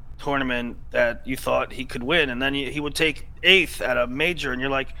tournament that you thought he could win, and then he would take eighth at a major, and you're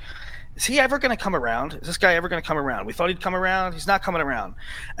like, is he ever going to come around? Is this guy ever going to come around? We thought he'd come around. He's not coming around.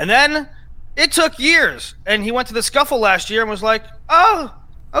 And then it took years, and he went to the Scuffle last year and was like, oh,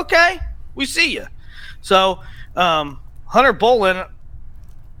 okay, we see you. So Hunter Bolin,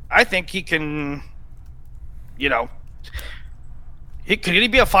 I think he can, could he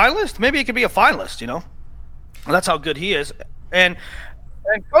be a finalist? Maybe he could be a finalist, Well, that's how good he is. And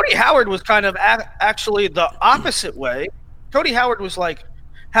Cody Howard was kind of actually the opposite way. Cody Howard was like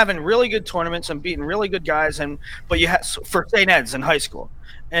having really good tournaments and beating really good guys, but you had for St. Ed's in high school,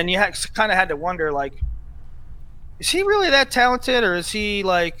 and you kind of had to wonder, like, is he really that talented, or is he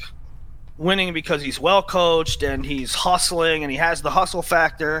like winning because he's well coached and he's hustling and he has the hustle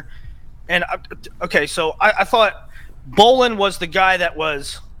factor? And okay, so I thought Bolin was the guy that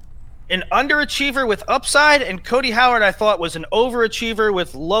was an underachiever with upside, and Cody Howard I thought was an overachiever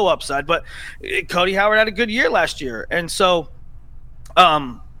with low upside. But Cody Howard had a good year last year, and so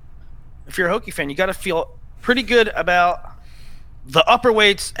if you're a Hokie fan, you got to feel pretty good about the upper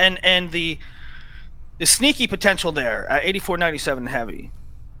weights and the sneaky potential there at 84-97 heavy.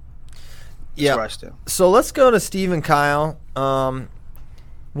 Yeah. So let's go to Steve and Kyle.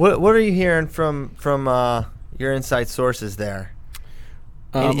 What are you hearing from your inside sources there?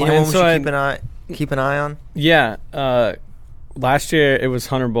 Anyone we should keep an eye on? Yeah. Last year it was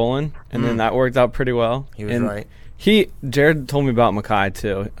Hunter Bolin, and then that worked out pretty well. He was right. Jared told me about Mackay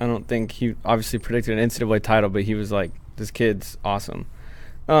too. I don't think he obviously predicted an NCAA title, but he was like, this kid's awesome.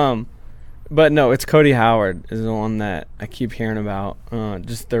 But no, it's Cody Howard is the one that I keep hearing about.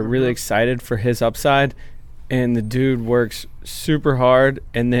 Just they're really excited for his upside, and the dude works super hard.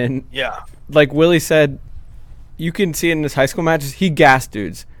 And then, like Willie said, you can see it in his high school matches. He gassed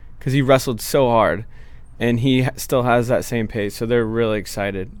dudes because he wrestled so hard, and he still has that same pace. So they're really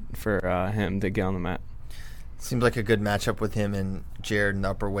excited for him to get on the mat. Seems like a good matchup with him and Jared in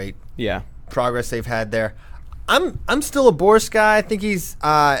the upper weight. Yeah, progress they've had there. I'm still a Boris guy. I think he's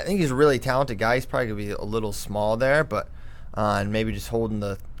a really talented guy. He's probably gonna be a little small there, but and maybe just holding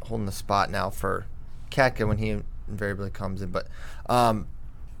the spot now for Katka when he invariably comes in. But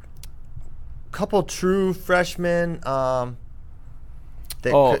couple true freshmen. I've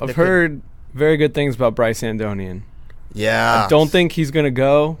heard very good things about Bryce Andonian. Yeah, I don't think he's gonna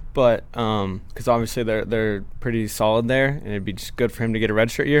go, but because obviously they're pretty solid there, and it'd be just good for him to get a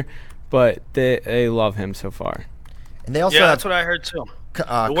redshirt year. but they love him so far. And they also Yeah, have that's what I heard too.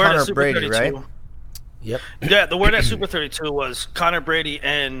 The word at Connor Super Brady, 32 right? Yep. Yeah, the word at Super 32 was Connor Brady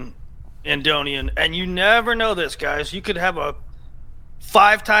and Andonian. And you never know this, guys. You could have a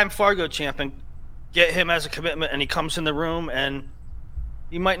 5-time Fargo champ and get him as a commitment, and he comes in the room, and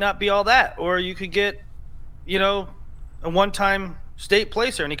he might not be all that. Or you could get, a one-time state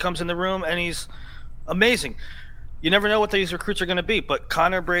placer, and he comes in the room, and he's amazing. You never know what these recruits are going to be. But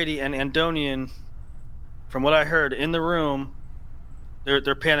Connor Brady and Andonian, from what I heard in the room,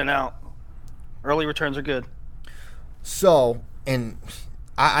 they're panning out. Early returns are good. So, and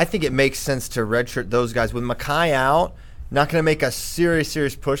I think it makes sense to redshirt those guys. With Makai out, not going to make a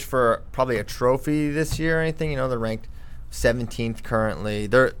serious push for probably a trophy this year or anything. They're ranked 17th currently.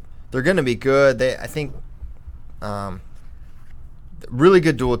 They're going to be good. I think really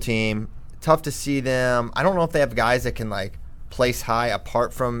good dual team. Tough to see them. I don't know if they have guys that can place high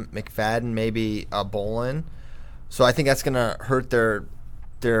apart from McFadden, maybe Bolin. So I think that's going to hurt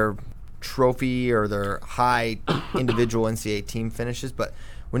their trophy or their high individual NCAA team finishes. But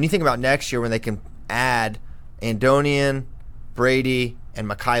when you think about next year, when they can add Andonian, Brady, and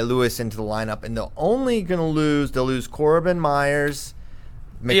Makai Lewis into the lineup, and they'll lose Corbin Myers,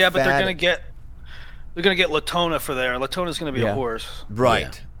 McFadden. Yeah, but they're gonna get Latona for there. Latona's gonna be a horse. Right.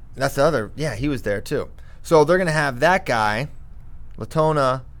 Yeah. That's the other. Yeah, he was there too. So they're gonna have that guy,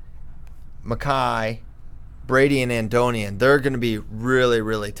 Latona, Makai, Brady, and Andonian. They're going to be really,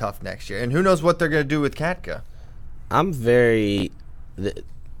 really tough next year. And who knows what they're going to do with Katka.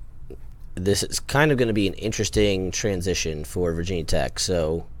 This is kind of going to be an interesting transition for Virginia Tech.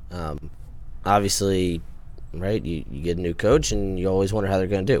 So, obviously, right, you get a new coach, and you always wonder how they're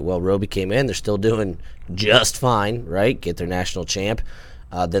going to do it. Well, Roby came in. They're still doing just fine, right? Get their national champ.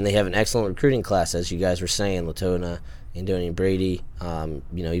 Then they have an excellent recruiting class, as you guys were saying, Latona, Andonian, Brady,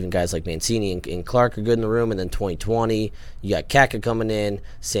 even guys like Mancini and Clark are good in the room. And then 2020, you got Kaka coming in,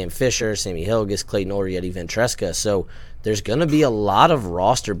 Sam Fisher, Sammy Hilgis, Clayton Ulrey, Eddie Ventresca. So there's going to be a lot of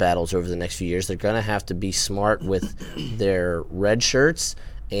roster battles over the next few years. They're going to have to be smart with their red shirts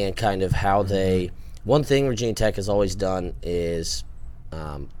and kind of how they – one thing Virginia Tech has always done is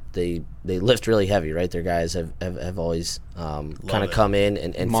they lift really heavy, right? Their guys have always kind of come in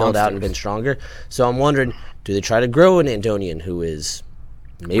and filled out and been stronger. So I'm wondering, do they try to grow an Andonian who is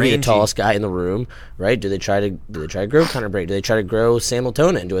maybe the tallest guy in the room, right? Do they try to grow Connor Brady? Do they try to grow Sam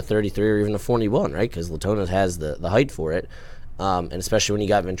Latona into a 33 or even a 41, right? Because Latona has the height for it, and especially when you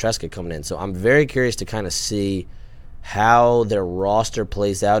got Ventresca coming in. So I'm very curious to kind of see how their roster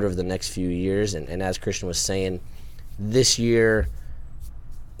plays out over the next few years. And as Christian was saying, this year,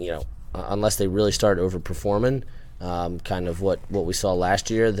 unless they really start overperforming, kind of what we saw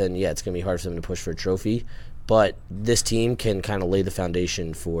last year, then it's going to be hard for them to push for a trophy. But this team can kind of lay the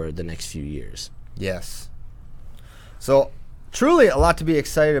foundation for the next few years. Yes. So truly a lot to be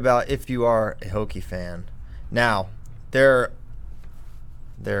excited about if you are a Hokie fan. Now, their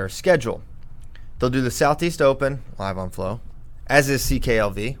schedule. They'll do the Southeast Open live on Flow, as is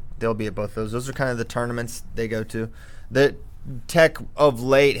CKLV. They'll be at both those. Those are kind of the tournaments they go to. The Tech of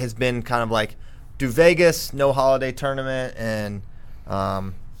late has been kind of like do Vegas, no holiday tournament, and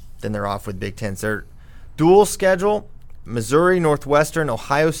then they're off with Big Tens. Their dual schedule, Missouri, Northwestern,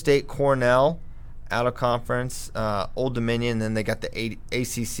 Ohio State, Cornell, out of conference, Old Dominion, then they got the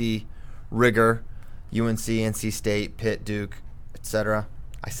ACC rigor, UNC, NC State, Pitt, Duke, etc.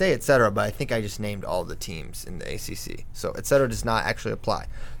 I say etc., but I think I just named all the teams in the ACC. So etc. does not actually apply.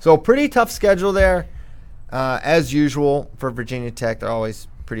 So pretty tough schedule there. As usual for Virginia Tech, they're always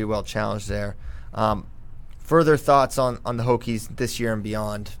pretty well challenged there. Further thoughts on the Hokies this year and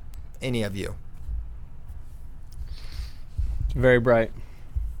beyond? Any of you? Very bright.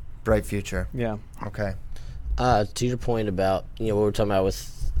 Bright future. Yeah. Okay. To your point about what we're talking about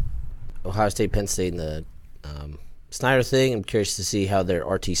with Ohio State, Penn State, and the Snyder thing, I'm curious to see how their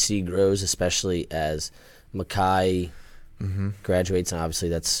RTC grows, especially as Makai graduates, and obviously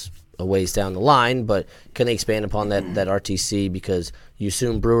that's a ways down the line, but can they expand upon that RTC, because you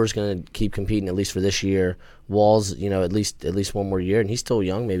assume Brewer's going to keep competing at least for this year. Walls, at least one more year, and he's still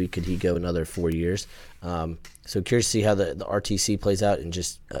young. Maybe could he go another 4 years? So curious to see how the RTC plays out, and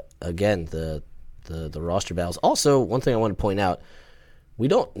just again the roster battles. Also, one thing I want to point out: we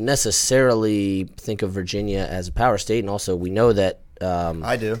don't necessarily think of Virginia as a power state, and also we know that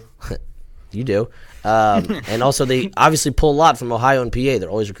I do. You do. And also they obviously pull a lot from Ohio and PA. They're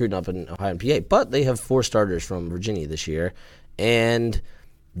always recruiting up in Ohio and PA. But they have 4 starters from Virginia this year. And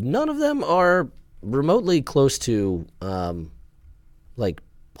none of them are remotely close to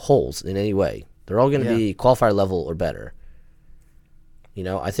holes in any way. They're all going to be qualifier level or better.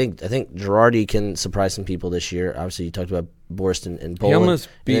 I think Girardi can surprise some people this year. Obviously, you talked about Borst and Bolin. He almost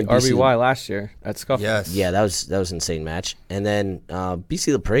beat And then RBY last year at Scuffle. Yes. Yeah, that was an insane match. And then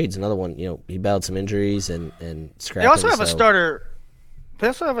BC LaPrade's another one. He battled some injuries and scrapping. They also have a starter. They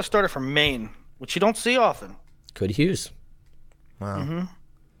also have a starter from Maine, which you don't see often. Cody Hughes. Wow. Mm-hmm.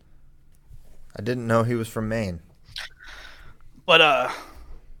 I didn't know he was from Maine. But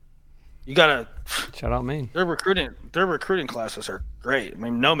you gotta Shout out Maine. Their recruiting classes are great. I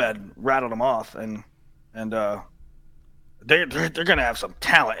mean, Nomad rattled them off, and they're gonna have some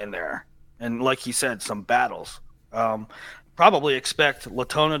talent in there, and like he said, some battles. Probably expect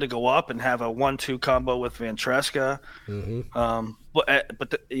Latona to go up and have a 1-2 combo with Van Tresca. Mm-hmm.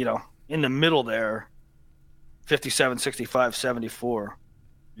 But in the middle there, 57, 65, 74,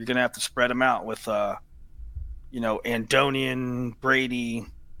 you're gonna have to spread them out with Andonian, Brady,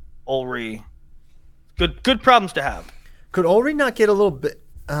 Ulrey. Good problems to have. Could Ulrey not get a little bit?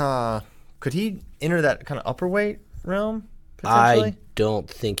 Could he enter that kind of upper weight realm? Potentially? I don't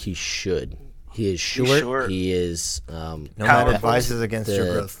think he should. He is short. He is. No matter advises against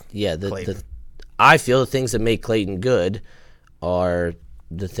your growth. Yeah, I feel the things that make Clayton good are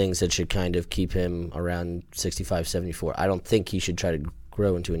the things that should kind of keep him around 65, 74. I don't think he should try to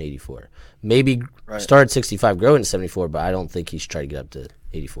grow into an 84. Maybe start at 65, grow into 74, but I don't think he should try to get up to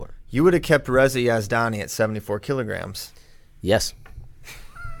 84. You would have kept Reza Yazdani at 74 kilograms. Yes.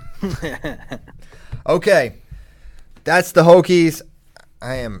 Okay. That's the Hokies.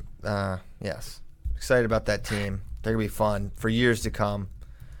 I am, excited about that team. They're going to be fun for years to come.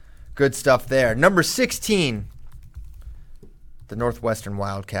 Good stuff there. Number 16, the Northwestern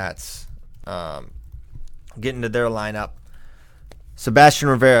Wildcats. Getting to their lineup. Sebastian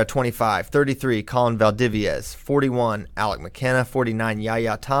Rivera, 25. 33, Colin Valdiviez. 41, Alec McKenna. 49,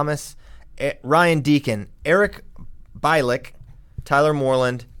 Yaya Thomas. Ryan Deacon. Eric Bialik. Tyler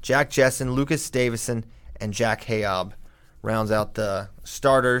Moreland. Jack Jessen. Lucas Davison. And Jack Hayob rounds out the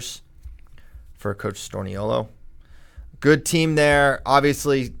starters for Coach Storniolo. Good team there.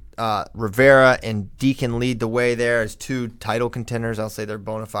 Obviously, Rivera and Deacon lead the way there as two title contenders. I'll say they're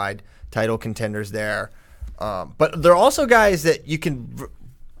bona fide title contenders there. But they're also guys that you can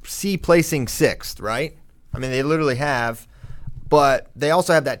see placing sixth, right? I mean, they literally have. But they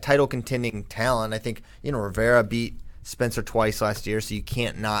also have that title contending talent. I think, Rivera beat Spencer twice last year, so you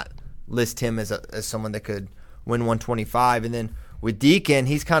can't not list him as someone that could win 125. And then with Deacon,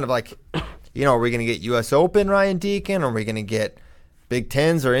 he's kind of like, are we going to get U.S. Open Ryan Deacon? Or are we going to get Big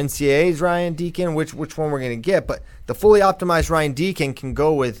Tens or NCAAs Ryan Deacon? Which one we're going to get? But the fully optimized Ryan Deacon can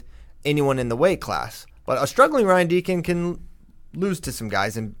go with anyone in the weight class. But a struggling Ryan Deacon can lose to some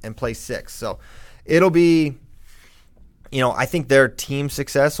guys and play sixth. So it'll be, I think their team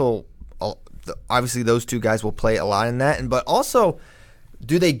success will, obviously those two guys will play a lot in that. But also,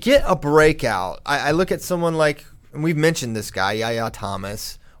 do they get a breakout? I look at someone like, and we've mentioned this guy, Yaya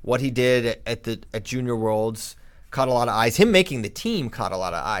Thomas, what he did at Junior Worlds, caught a lot of eyes. Him making the team caught a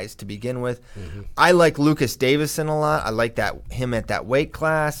lot of eyes to begin with. Mm-hmm. I like Lucas Davison a lot. I like him at that weight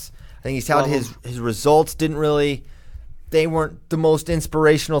class. I think he's touted his results they weren't the most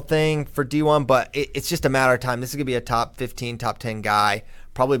inspirational thing for D1, but it's just a matter of time. This is going to be a top 15, top 10 guy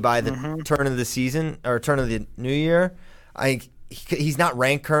probably by the turn of the season or turn of the new year. He's not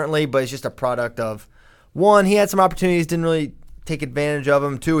ranked currently, but it's just a product of, one, he had some opportunities, didn't really take advantage of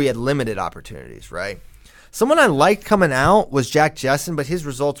them. Two, he had limited opportunities, right? Someone I liked coming out was Jack Jessen, but his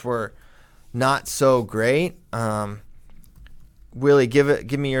results were not so great. Willie,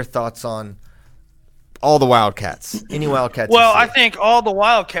 give me your thoughts on all the Wildcats. Any Wildcats? Well, I think all the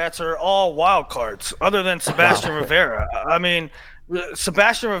Wildcats are all wild cards, other than Sebastian Rivera. I mean,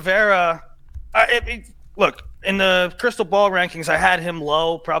 Sebastian Rivera. Look, in the Crystal Ball rankings, I had him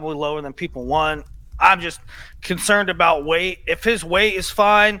low, probably lower than people want. I'm just concerned about weight. If his weight is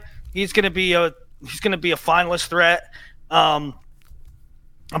fine, he's going to be a finalist threat.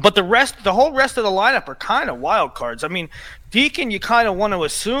 But the whole rest of the lineup are kind of wild cards. I mean, Deacon, you kind of want to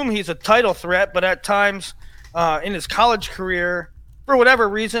assume he's a title threat, but at times in his college career, for whatever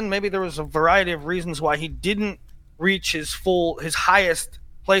reason, maybe there was a variety of reasons why he didn't reach his highest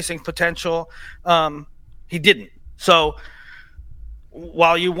placing potential. He didn't. So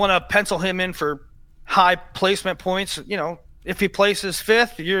while you want to pencil him in for high placement points, if he places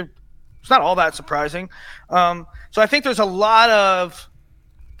fifth, it's not all that surprising. So I think there's a lot of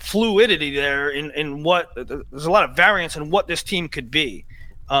fluidity there in what there's a lot of variance in what this team could be,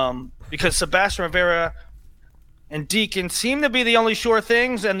 because Sebastian Rivera and Deacon seem to be the only sure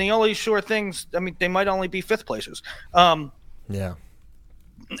things, and the only sure things, I mean, they might only be fifth placers. Yeah.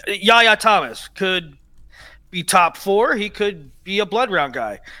 Yaya Thomas could be top 4. He could be a blood round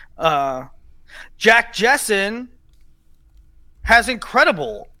guy. Jack Jessen has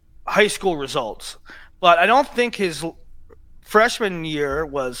incredible high school results, but I don't think his freshman year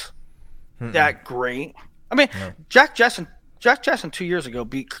was that great. I mean, no. Jack Jessen 2 years ago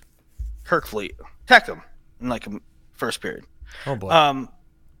beat Kirk Fleet, teched him in like a first period. Oh boy.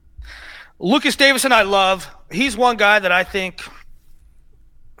 Lucas Davison, I love. He's one guy that I think,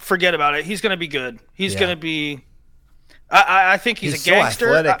 forget about it. He's going to be good. He's going to be. I think he's a gangster.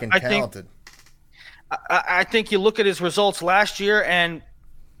 So athletic and talented. I think you look at his results last year, and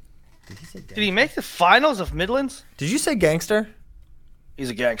did he make the finals of Midlands? Did you say gangster? He's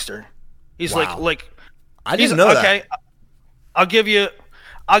a gangster. He's wow. like. I didn't know that. Okay, I'll give you.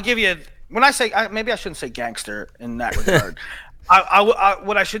 When I say, maybe I shouldn't say gangster in that regard.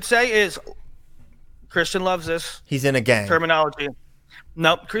 What I should say is, Christian loves this. He's in a gang. Terminology.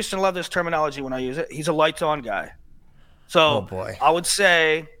 Nope, Christian loves this terminology when I use it. He's a lights-on guy. So oh boy. I would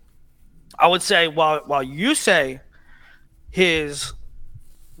say while you say his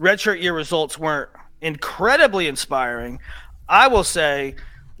redshirt year results weren't incredibly inspiring, I will say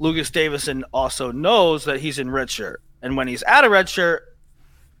Lucas Davison also knows that he's in redshirt, and when he's out of redshirt,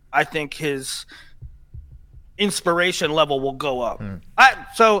 I think his inspiration level will go up.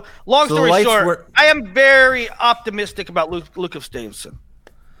 So long story short, I am very optimistic about Lucas Davison.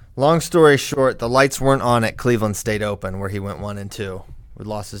 Long story short, the lights weren't on at Cleveland State Open, where he went 1-2 with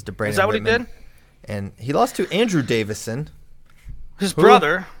losses to Brandon. Is that what Whitman. he did? And he lost to Andrew Davison, his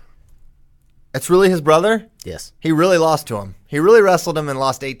brother. That's really his brother? Yes. He really lost to him. He really wrestled him and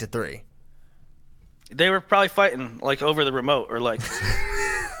lost 8-3. They were probably fighting like over the remote or like.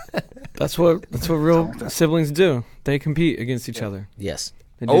 That's what real siblings do. They compete against each other. Yes.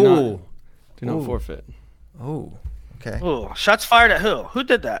 They do not forfeit. Oh, okay. Oh, shots fired at who? Who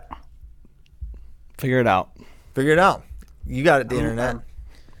did that? Figure it out. Figure it out. You got it, the internet.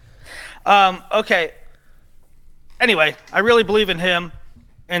 Okay. Anyway, I really believe in him,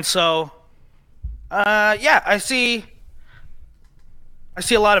 and so, I see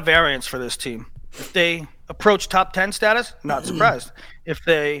a lot of variance for this team. If they approach top 10 status, not surprised. If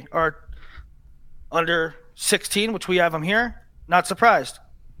they are under 16, which we have them here, not surprised.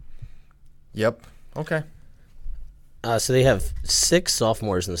 Yep. Okay. So they have 6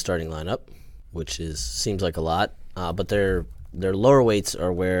 sophomores in the starting lineup, which seems like a lot. But their lower weights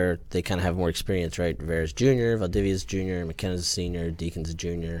are where they kind of have more experience, right? Rivera's junior, Valdivia's junior, McKenna's a senior, Deacon's a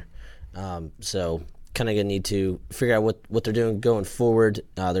junior. So kind of going to need to figure out what they're doing going forward.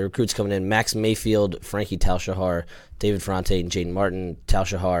 The recruits coming in, Max Mayfield, Frankie Talshahar, David Ferrante, and Jaden Martin.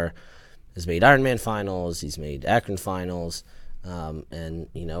 Talshahar has made Ironman finals. He's made Akron finals. And,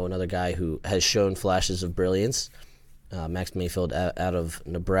 another guy who has shown flashes of brilliance. Max Mayfield out of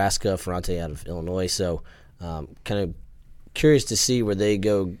Nebraska, Ferrante out of Illinois. So kind of curious to see where they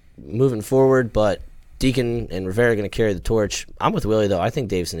go moving forward. But Deacon and Rivera are going to carry the torch. I'm with Willie, though. I think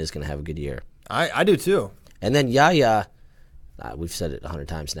Davison is going to have a good year. I do too. And then Yaya, we've said it 100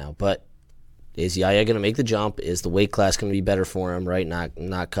 times now, but is Yaya going to make the jump? Is the weight class going to be better for him, right?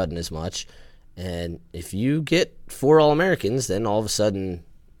 Not cutting as much. And if you get 4 All-Americans, then all of a sudden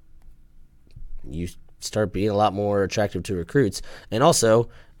you start being a lot more attractive to recruits. And also,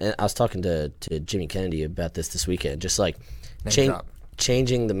 and I was talking to Jimmy Kennedy about this weekend, just like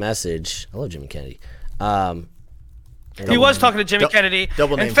changing the message. I love Jimmy Kennedy. He was talking to Jimmy Kennedy.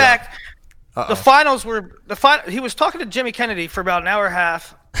 In fact, the finals were he was talking to Jimmy Kennedy for about an hour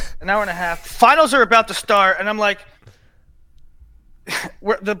and a half. Finals are about to start, and I'm like,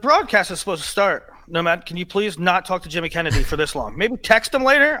 the broadcast is supposed to start. Nomad, can you please not talk to Jimmy Kennedy for this long? Maybe text him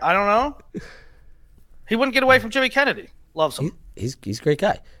later. I don't know. He wouldn't get away from Jimmy Kennedy. Loves him. He's a great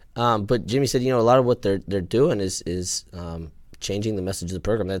guy. But Jimmy said, a lot of what they're doing is changing the message of the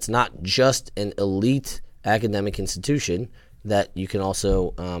program. That's not just an elite academic institution, that you can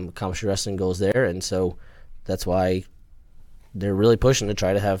also accomplish your wrestling goals there. And so that's why they're really pushing to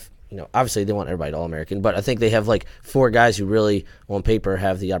try to have, obviously they want everybody to All-American, but I think they have like 4 guys who really, on paper,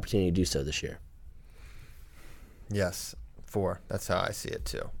 have the opportunity to do so this year. Yes, 4. That's how I see it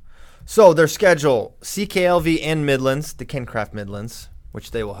too. So their schedule, CKLV and Midlands, the Ken Craft Midlands,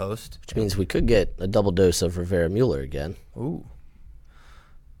 which they will host. Which means we could get a double dose of Rivera Mueller again. Ooh.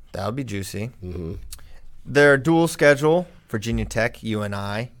 That would be juicy. Mm-hmm. Their dual schedule, Virginia Tech,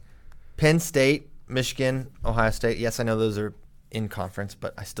 UNI, Penn State, Michigan, Ohio State. Yes, I know those are in conference,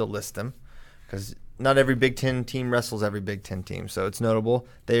 but I still list them because not every Big Ten team wrestles every Big Ten team. So it's notable.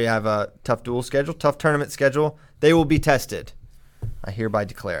 They have a tough dual schedule, tough tournament schedule. They will be tested. I hereby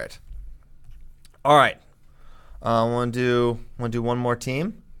declare it. All right. Want to do one more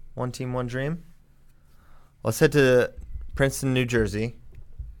team? One team, one dream? Let's head to Princeton, New Jersey.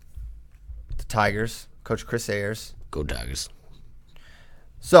 The Tigers, Coach Chris Ayers. Go Tigers.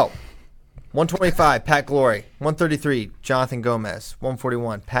 So, 125, Pat Glory. 133, Jonathan Gomez.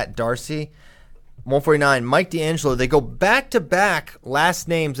 141, Pat Darcy. 149, Mike D'Angelo. They go back-to-back last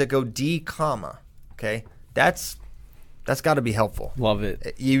names that go D, comma. Okay? That's got to be helpful. Love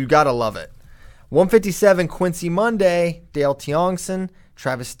it. You got to love it. 157, Quincy Monday, Dale Tiongson,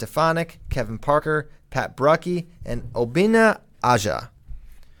 Travis Stefanik, Kevin Parker, Pat Bruckey, and Obina Aja.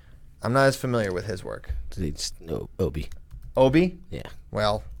 I'm not as familiar with his work. No, Obi. Obi? Yeah.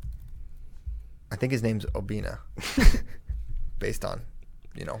 Well, I think his name's Obina, based on,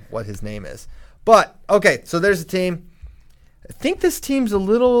 what his name is. But, okay, so there's a team. I think this team's it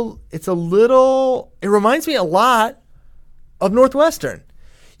reminds me a lot of Northwestern.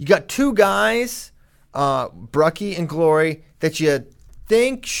 You got two guys, Bruckey and Glory, that you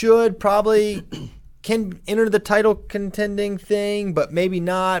think should probably can enter the title contending thing, but maybe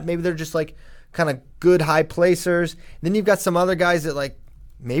not. Maybe they're just like kind of good high placers. Then you've got some other guys that like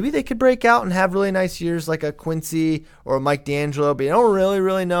maybe they could break out and have really nice years like a Quincy or a Mike D'Angelo, but you don't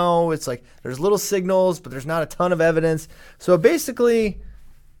really know. It's like there's little signals, but there's not a ton of evidence. So basically,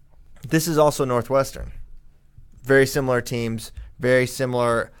 this is also Northwestern. Very similar teams, very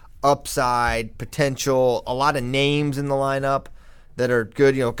similar upside, potential, a lot of names in the lineup that are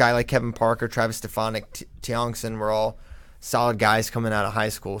good. A guy like Kevin Parker, Travis Stefanik, Tiongson were all solid guys coming out of high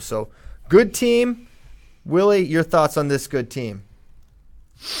school. So good team. Willie, your thoughts on this good team?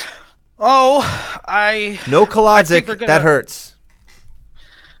 No Kolodzik. That hurts.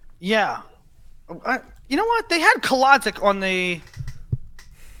 Yeah. You know what? They had Kolodzik on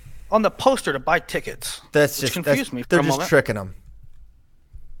the poster to buy tickets. Which confused me for a moment. They're just tricking them.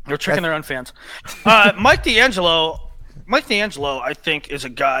 They're tricking their own fans. Mike D'Angelo, I think, is a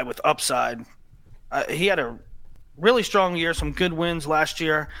guy with upside. He had a really strong year, some good wins last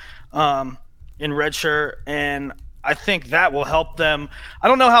year in redshirt, and I think that will help them. I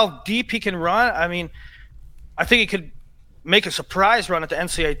don't know how deep he can run. I mean, I think he could make a surprise run at the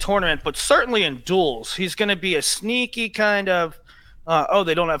NCAA tournament, but certainly in duels, he's going to be a sneaky kind of,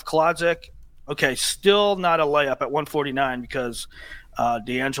 they don't have Kolodzik. Okay, still not a layup at 149 because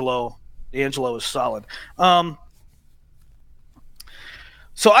D'Angelo is solid.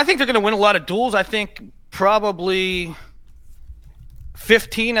 So I think they're going to win a lot of duels. I think probably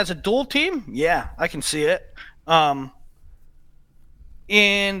 15 as a dual team. Yeah, I can see it.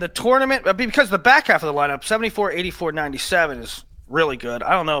 In the tournament, because the back half of the lineup, 74, 84, 97 is really good.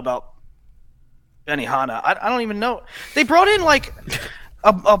 I don't know about Benihana. I don't even know. They brought in like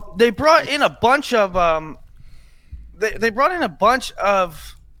they brought in a bunch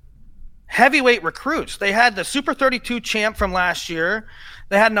of heavyweight recruits. They had the Super 32 champ from last year.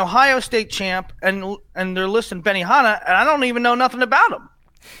 They had an Ohio State champ, and they're listing Benihana, and I don't even know nothing about him.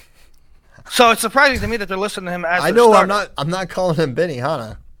 So it's surprising to me that they're listing him as I know starter. I'm not calling him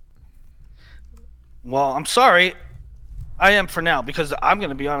Benihana. Well, I'm sorry. I am for now, because I'm going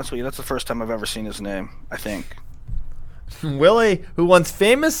to be honest with you. That's the first time I've ever seen his name, I think. Willie, who once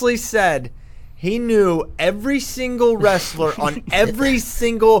famously said he knew every single wrestler on every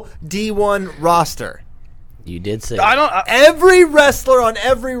single D1 roster. You did say every wrestler on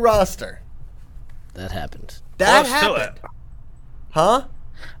every roster. That happened. That happened. Huh?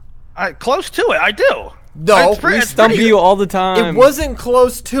 Close to it, I do. No, we stump you all the time. It wasn't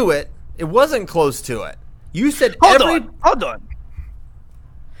close to it. You said Hold on.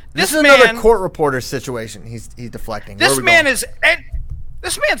 This is another court reporter situation. He's deflecting. This man's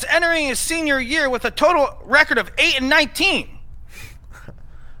entering his senior year with a total record of 8-19.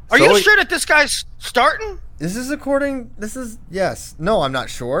 Are you sure that this guy's starting? Yes. No, I'm not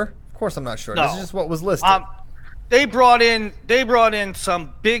sure. Of course I'm not sure. No. This is just what was listed. They brought in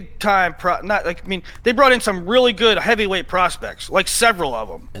some big time they brought in some really good heavyweight prospects, like several of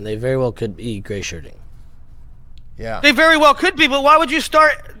them. And they very well could be gray shirting. Yeah. They very well could be, but why would you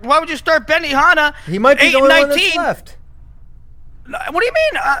start Benihana? He might be the only one that's left. What do you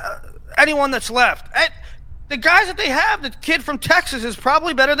mean? Anyone that's left? The guys that they have, the kid from Texas is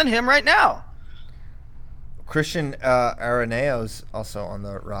probably better than him right now. Christian Arenao's also on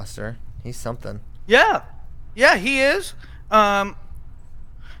the roster. He's something. Yeah, he is. The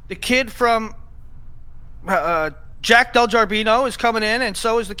kid from Jack Del Jarbino is coming in, and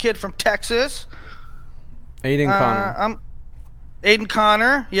so is the kid from Texas. Aiden Connor. Aiden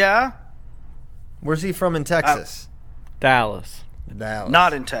Connor, yeah. Where's he from in Texas? Dallas.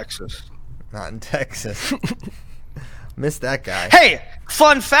 Not in Texas. Not in Texas. Missed that guy. Hey,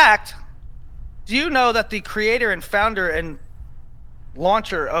 fun fact. Do you know that the creator and founder and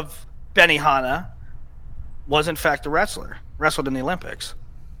launcher of Benihana was in fact a wrestler. Wrestled in the Olympics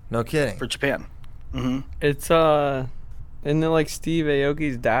No kidding. for Japan. It's isn't it like Steve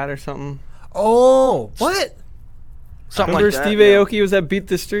Aoki's dad or something? Oh, what? Something Remember like that. Steve yeah. Aoki was at Beat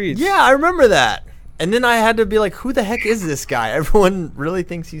the Streets? Yeah, I remember that. And then I had to be like, who the heck is this guy? Everyone really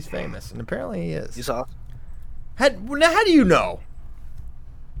thinks he's famous, and apparently he is. You saw? Now, how do you know?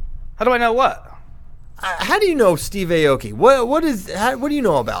 How do I know what? How do you know Steve Aoki? What do you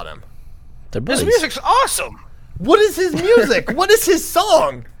know about him? They're His buddies. music's awesome. What is his music? What is his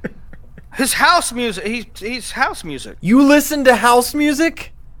song? His house music. He's house music. You listen to house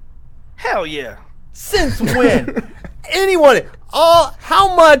music? Hell yeah. Since when? Anyone?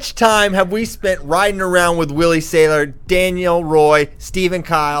 How much time have we spent riding around with Willie Saylor, Daniel Roy, Stephen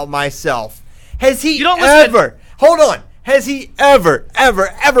Kyle, myself? Has he You don't listen ever? Hold on. Has he ever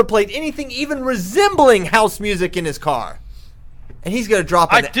played anything even resembling house music in his car? And he's gonna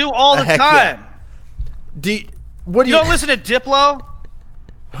drop. I do all the heck time. Yeah. What do You you? don't listen to Diplo?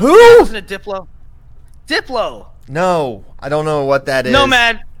 Who? Listen to Diplo? Diplo. No, I don't know what that is.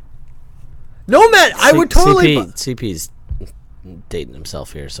 Nomad. Nomad. I would totally. CP's dating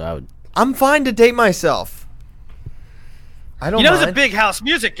himself here, so I would. I'm fine to date myself. I don't. You know who's a mind. big house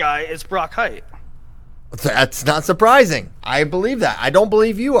music guy? It's Brock Height. That's not surprising. I believe that. I don't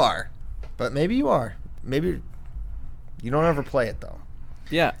believe you are, but maybe you are. Maybe you don't ever play it though.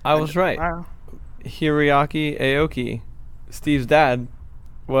 Yeah, I was right. Hiroyuki Aoki, Steve's dad,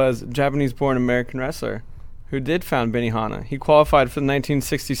 was a Japanese-born American wrestler who did found Benihana. He qualified for the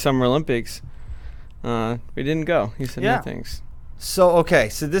 1960 Summer Olympics. He didn't go. He said Yeah. no thanks. So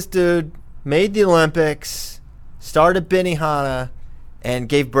this dude made the Olympics, started Benihana, and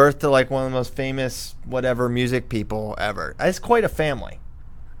gave birth to like one of the most famous whatever music people ever. It's quite a family.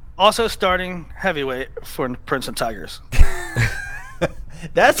 Also starting heavyweight for Prince and Tigers.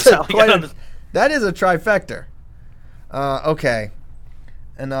 That's So we got on that is a trifecta. Okay,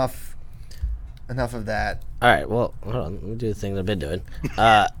 enough of that. All right, well, hold on. Let me do the thing that I've been doing.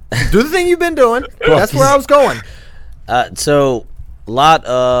 Do the thing you've been doing. That's where I was going. So, a lot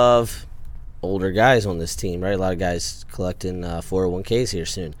of older guys on this team, right? A lot of guys collecting 401ks here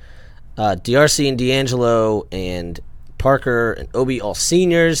soon. DRC and D'Angelo and Parker and Obi all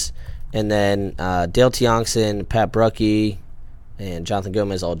seniors, and then Dale Tiongson, Pat Bruckey, and Jonathan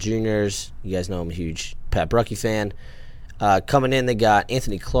Gomez all juniors. You guys know I'm a huge Pat Bruckey fan. Coming in, they got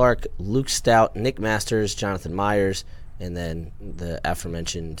Anthony Clark, Luke Stout, Nick Masters, Jonathan Myers, and then the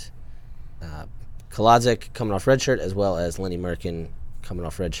aforementioned Kolodzik coming off red shirt, as well as Lenny Merkin coming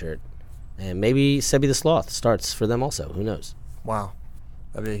off red shirt. And maybe Sebi the Sloth starts for them also. Who knows? Wow,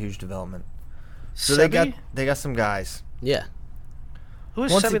 that'd be a huge development. So Sebi? they got some guys. Yeah. Who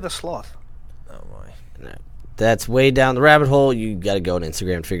is Once Sebi he- the Sloth? Oh boy. No. That's way down the rabbit hole. You got to go on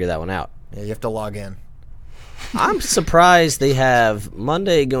Instagram and figure that one out. Yeah, you have to log in. I'm surprised they have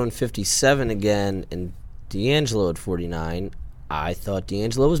Monday going 57 again and D'Angelo at 49. I thought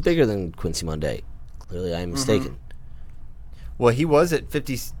D'Angelo was bigger than Quincy Monday. Clearly, I am mistaken. Well, he was at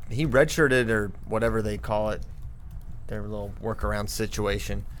 50. He redshirted or whatever they call it, their little workaround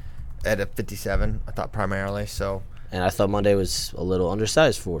situation, at a 57. I thought primarily. So And I thought Monday was a little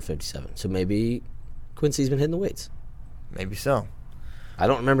undersized for 57. So maybe Quincy's been hitting the weights. maybe so. I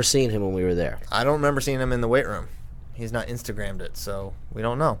don't remember seeing him when we were there. I don't remember seeing him in the weight room. He's not Instagrammed it, so we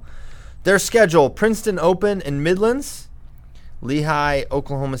don't know. Their schedule: Princeton Open in Midlands, Lehigh,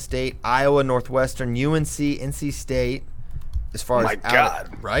 Oklahoma State, Iowa Northwestern, UNC, NC State. As far My as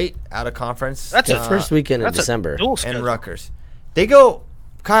God. out of conference. That's The a first weekend in That's December. a dual and schedule. Rutgers. They go.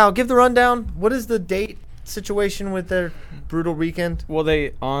 Kyle, give the rundown. What is the date situation with their brutal weekend? Well,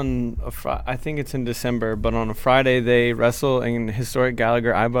 I think it's in December, but on a Friday they wrestle in historic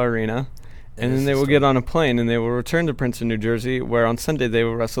Gallagher Iba Arena, and then they will get on a plane and they will return to Princeton, New Jersey, where on Sunday they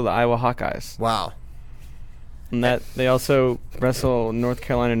will wrestle the Iowa Hawkeyes. Wow. And that they also wrestle North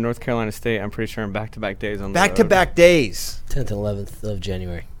Carolina and North Carolina State. I'm pretty sure in back-to-back days on the road. Back-to-back days. 10th and 11th of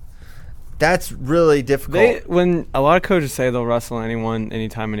January. That's really difficult. When a lot of coaches say they'll wrestle anyone,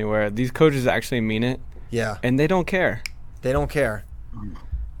 anytime, anywhere, these coaches actually mean it, Yeah. and they don't care. They don't care.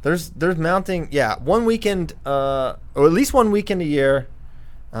 There's mounting, one weekend, or at least one weekend a year.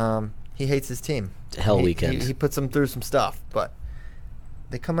 He hates his team. Hell weekend. He puts them through some stuff, but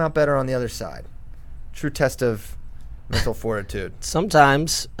they come out better on the other side. True test of mental fortitude.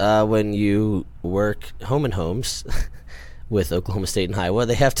 Sometimes when you work home and homes with Oklahoma State and Iowa,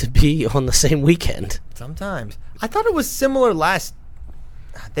 they have to be on the same weekend. Sometimes. I thought it was similar last.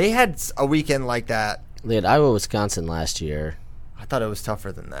 They had a weekend like that. They had Iowa, Wisconsin last year. I thought it was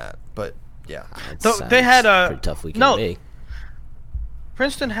tougher than that, but yeah. That So sounds they had a- pretty tough weekend no. to me.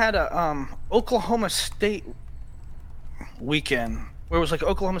 Princeton had a Oklahoma State weekend where it was like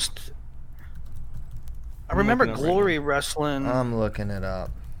Oklahoma. I remember looking it up right Glory wrestling. I'm looking it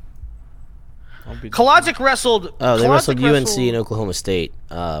up. I'll be Kolodzic wrestled. Oh, they Kolodzic wrestled UNC and Oklahoma State,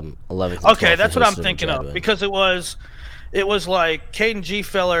 11th. and Okay, 12th that's what I'm in thinking of Jadwin. because it was like Caden G.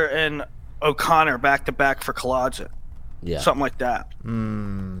 Feller and O'Connor back to back for Kolodzic, Yeah. something like that.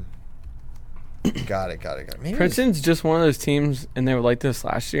 Got it. Maybe Princeton's just one of those teams, and they were like this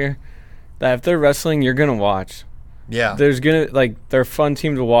last year, that if they're wrestling, you're gonna watch. yeah. There's gonna they're a fun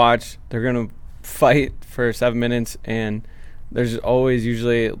team to watch. They're gonna fight for 7 minutes, and there's always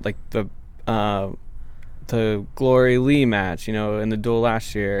usually like the Glory Lee match, in the duel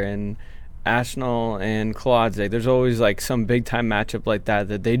last year, and Ashnall and Kolodzic. There's always like some big time matchup like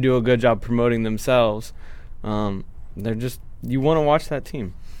that they do a good job promoting themselves. They're just, you want to watch that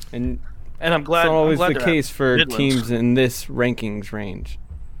team, and And I'm glad. it's not always I'm glad the they're case at for Midlands. teams in this rankings range.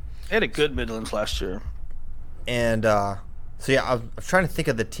 They had a good Midlands last year. And so yeah, I was trying to think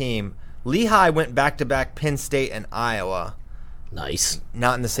of the team. Lehigh went back to back Penn State and Iowa, Nice.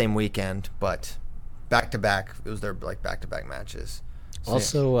 not in the same weekend, but back to back. It was their like back to back matches. So,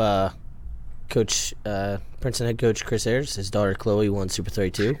 Also, Coach Princeton head coach Chris Ayers, his daughter Chloe won Super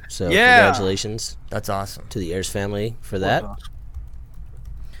 32. So Yeah. congratulations that's awesome. to the Ayers family for that.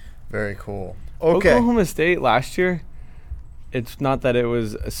 Very cool. Okay. Oklahoma State last year, it's not that it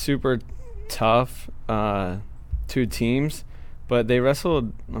was a super tough two teams, but they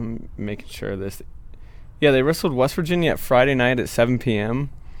wrestled, I'm making sure of this. Yeah, they wrestled West Virginia at Friday night at 7 p.m.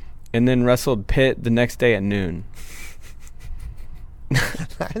 and then wrestled Pitt the next day at noon.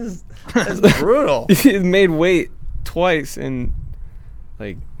 That's brutal. It made weight twice in,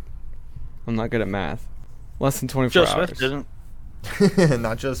 I'm not good at math. Less than 24 Joe hours. Smith didn't.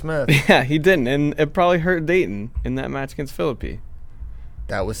 Not Joe Smith. Yeah, he didn't, and it probably hurt Dayton in that match against Philippi.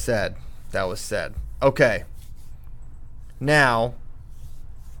 That was said. Okay. Now,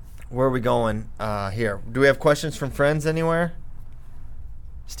 where are we going here? Do we have questions from friends anywhere?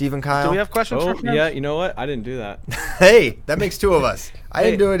 Steve and Kyle? Do we have questions Oh, for friends? yeah, you know what? I didn't do that. Hey, that makes two of us. I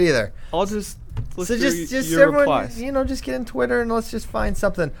didn't do it either. I'll just look So through just your everyone, replies. just get in Twitter and let's just find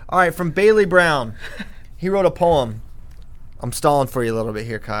something. All right, from Bailey Brown. He wrote a poem. I'm stalling for you a little bit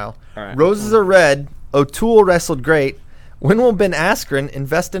here, Kyle. All right. Roses are red. O'Toole wrestled great. When will Ben Askren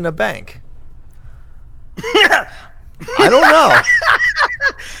invest in a bank? I don't know.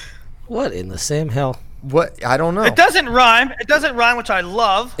 What in the Sam hell? What? I don't know. It doesn't rhyme. It doesn't rhyme, which I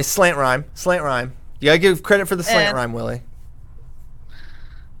love. It's slant rhyme. You gotta give credit for the slant And- rhyme, Willie.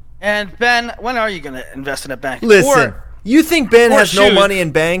 And Ben, when are you going to invest in a bank? Listen, you think Ben or has no shoes. money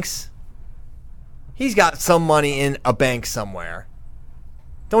in banks? He's got some money in a bank somewhere.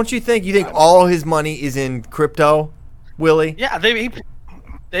 Don't you think? You think all his money is in crypto, Willie? Yeah,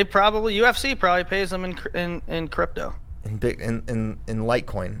 they probably UFC probably pays them in crypto. In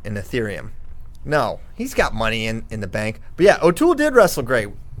Litecoin, in Ethereum. No, he's got money in the bank. But yeah, O'Toole did wrestle great.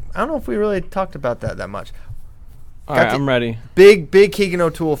 I don't know if we really talked about that much. All right, Got the- I'm ready. Big Keegan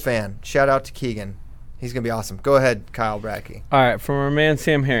O'Toole fan. Shout out to Keegan. He's going to be awesome. Go ahead, Kyle Brackey. All right, from our man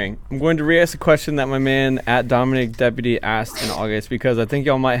Sam Herring. I'm going to re-ask a question that my man at Dominic Deputy asked in August because I think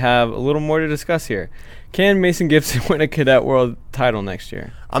y'all might have a little more to discuss here. Can Mason Gibson win a Cadet World title next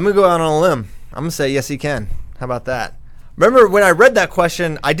year? I'm going to go out on a limb. I'm going to say yes, he can. How about that? Remember, when I read that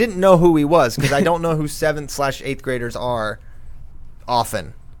question, I didn't know who he was because I don't know who 7th/8th graders are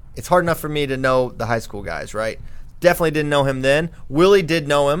often. It's hard enough for me to know the high school guys, right? Definitely didn't know him then. Willie did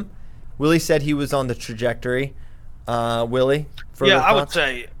know him. Willie said he was on the trajectory. Willie? further Yeah, thoughts?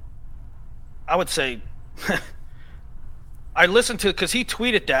 I would say I listened to because he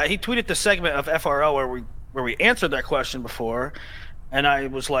tweeted that. He tweeted the segment of FRL where we answered that question before, and I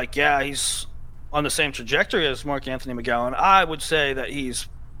was like, yeah, he's on the same trajectory as Mark Anthony McGowan. I would say that he's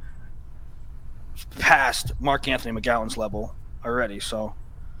past Mark Anthony McGowan's level already. So,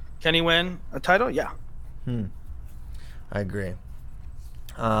 can he win a title? Yeah. I agree.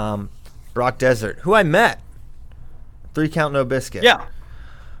 Brock Desert, who I met. 3 count, no biscuit. Yeah.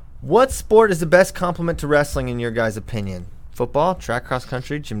 What sport is the best complement to wrestling in your guys' opinion? Football, track, cross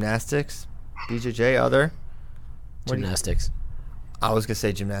country, gymnastics, BJJ, other? What do you- Gymnastics. I was going to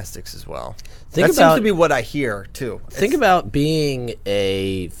say gymnastics as well. Think that seems to be what I hear, too. Think about being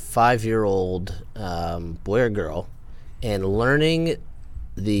a 5-year-old boy or girl and learning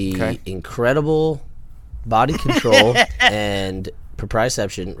the incredible body control and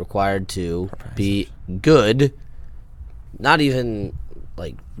proprioception required to be good, not even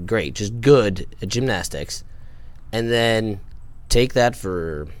like great, just good at gymnastics, and then take that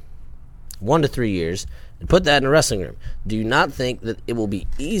for 1 to 3 years, and put that in a wrestling room. Do you not think that it will be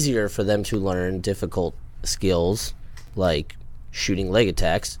easier for them to learn difficult skills like shooting leg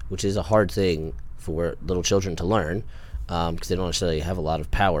attacks, which is a hard thing for little children to learn because they don't necessarily have a lot of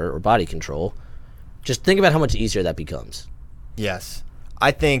power or body control? Just think about how much easier that becomes. Yes.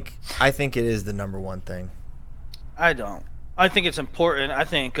 I think it is the number one thing. I don't. I think it's important. I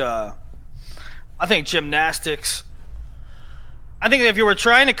think gymnastics. I think if you were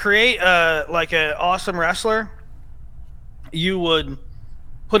trying to create like an awesome wrestler, you would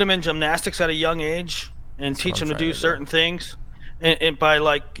put him in gymnastics at a young age and teach him to do certain things, and by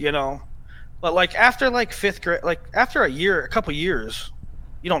but like after like 5th grade, like after a couple years,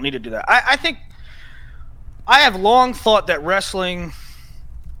 you don't need to do that. I think I have long thought that wrestling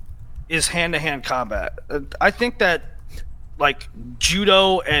is hand-to-hand combat. I think that like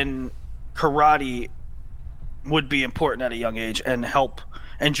judo and karate would be important at a young age and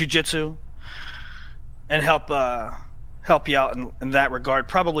jiu-jitsu and help you out in that regard,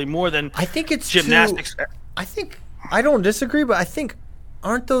 probably more than I think it's gymnastics. I don't disagree, but I think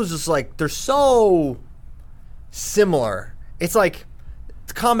aren't those just like they're so similar? It's like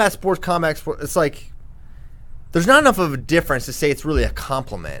combat sport. It's like there's not enough of a difference to say it's really a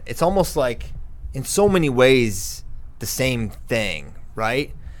compliment. It's almost like in so many ways the same thing,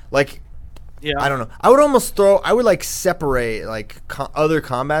 right? Like, Yeah, I don't know. I would like separate like other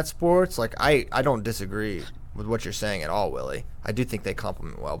combat sports. Like I don't disagree with what you're saying at all, Willie. I do think they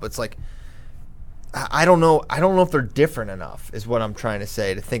complement well, but it's like I don't know if they're different enough is what I'm trying to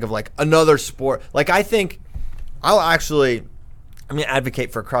say, to think of like another sport. Like I think I'm going to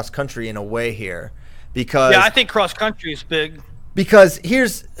advocate for cross country in a way here because I think cross country is big. Because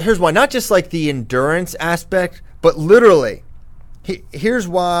here's why, not just like the endurance aspect, but literally here's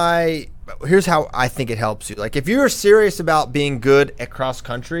how I think it helps you. Like if you're serious about being good at cross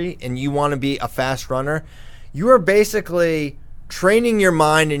country and you want to be a fast runner, you are basically training your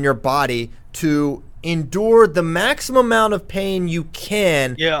mind and your body to endure the maximum amount of pain you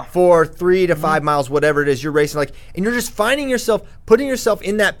can for 3 to 5 miles, whatever it is you're racing. Like, and you're just putting yourself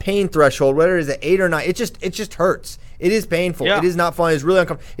in that pain threshold, whether it is at 8 or 9. It just hurts. It is painful. Yeah. It is not fun. It's really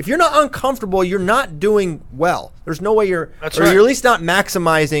uncomfortable. If you're not uncomfortable, you're not doing well. There's no way you're right. You're at least not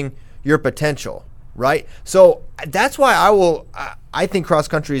maximizing your potential, right? So that's why I think cross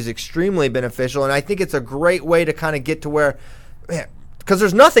country is extremely beneficial, and I think it's a great way to kind of get to where, because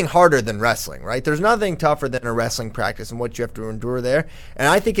there's nothing harder than wrestling, right? There's nothing tougher than a wrestling practice and what you have to endure there. And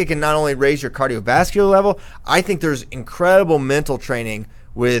I think it can not only raise your cardiovascular level, I think there's incredible mental training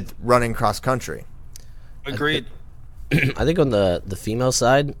with running cross country. Agreed. I think on the female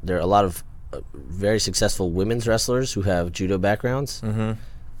side, there are a lot of very successful women's wrestlers who have judo backgrounds. Mm-hmm.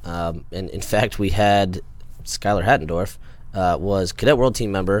 And in fact, we had Skylar Hattendorf was cadet world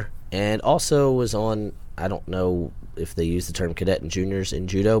team member and also was on, I don't know if they use the term cadet and juniors in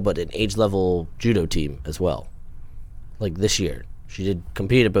judo, but an age level judo team as well. Like this year, she did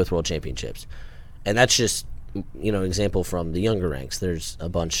compete at both world championships. And that's just, an example from the younger ranks. There's a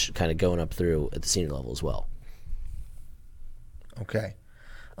bunch kind of going up through at the senior level as well. Okay.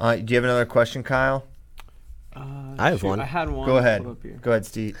 Do you have another question, Kyle? I have one. I had one. Go ahead. Hold up here. Go ahead,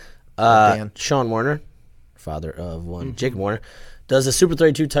 Steve. Dan. Sean Warner, father of one, Jacob Warner, does the Super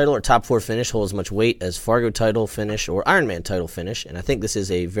 32 title or top 4 finish hold as much weight as Fargo title finish or Ironman title finish? And I think this is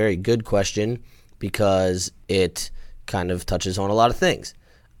a very good question because it kind of touches on a lot of things.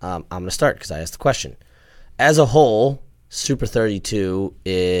 I'm going to start because I asked the question. As a whole, Super 32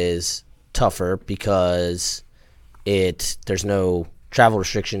 is tougher because there's no travel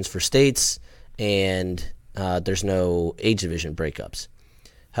restrictions for states and there's no age division breakups.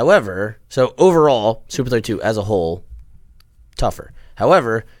 However, so overall, Super 32 as a whole, tougher.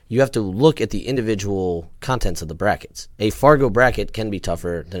 However, you have to look at the individual contents of the brackets. A Fargo bracket can be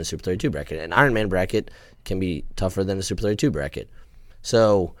tougher than a Super 32 bracket. An Ironman bracket can be tougher than a Super 32 bracket.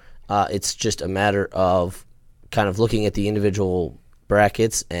 So it's just a matter of kind of looking at the individual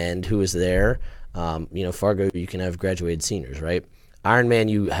brackets and who is there. Fargo, you can have graduated seniors, right? Ironman,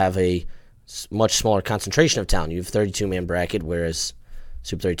 you have a much smaller concentration of talent. You have 32-man bracket, whereas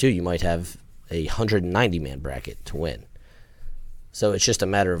Super 32, you might have a 190-man bracket to win. So it's just a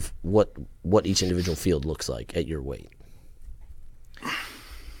matter of what each individual field looks like at your weight.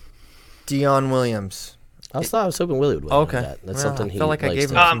 Dion Williams. I was hoping Willie would win. Okay. That. That's Well, something I he felt like I likes gave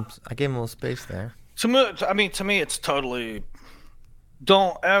to him do. I gave him a little space there. To me, it's totally.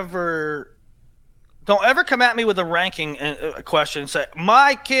 Don't ever come at me with a ranking question and say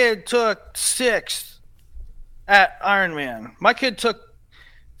my kid took 6th at Ironman. My kid took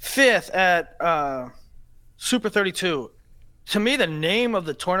 5th at Super 32. to me, the name of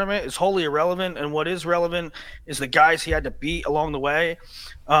the tournament is wholly irrelevant, and what is relevant is the guys he had to beat along the way.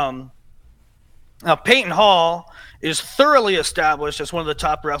 Now, Peyton Hall is thoroughly established as one of the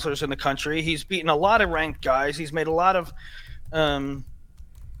top wrestlers in the country. He's beaten a lot of ranked guys. He's made a lot of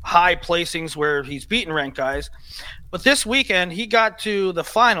high placings where he's beaten ranked guys. But this weekend, he got to the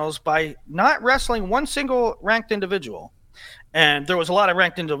finals by not wrestling one single ranked individual. And there was a lot of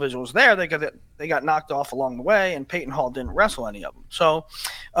ranked individuals there. They got knocked off along the way, and Peyton Hall didn't wrestle any of them. So,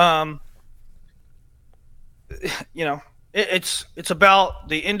 it's about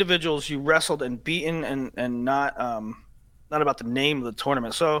the individuals you wrestled and beaten, and not about the name of the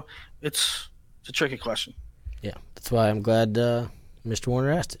tournament. So it's a tricky question. Yeah, that's why I'm glad Mr.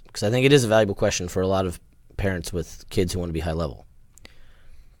 Warner asked it, because I think it is a valuable question for a lot of parents with kids who want to be high level.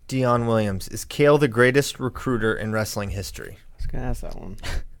 Dion Williams, is Kale the greatest recruiter in wrestling history? I was going to ask that one.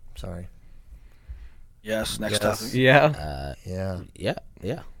 Sorry. Yes, next Yes. topic. Yeah.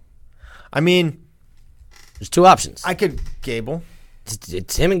 Yeah. I mean, There's two options. I could Gable.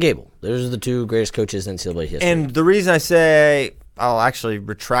 It's him and Gable. Those are the two greatest coaches in NCAA history. And the reason I say I'll actually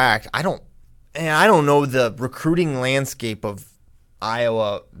retract, I don't know the recruiting landscape of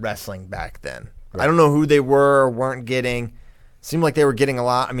Iowa wrestling back then. Right. I don't know who they were or weren't getting. Seemed like they were getting a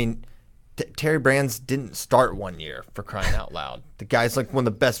lot. I mean, Terry Brands didn't start 1 year, for crying out loud. The guy's like one of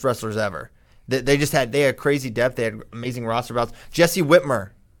the best wrestlers ever. They had crazy depth. They had amazing roster bouts. Jesse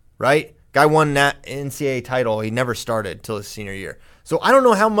Whitmer, right? Guy won that NCAA title. He never started till his senior year. So I don't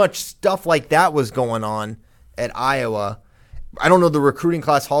know how much stuff like that was going on at Iowa. I don't know the recruiting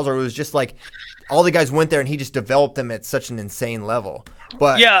class halls, or it was just like all the guys went there and he just developed them at such an insane level.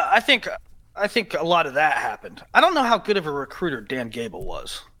 But yeah, I think a lot of that happened. I don't know how good of a recruiter Dan Gable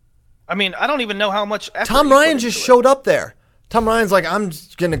was. I mean, I don't even know how much effort Tom Ryan just showed up there. Tom Ryan's like, I'm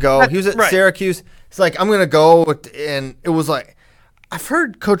just going to go. He was at Syracuse. He's like, I'm going to go. And it was like, I've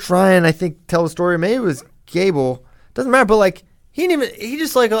heard Coach Ryan, I think, tell the story. Maybe it was Gable. Doesn't matter. But like,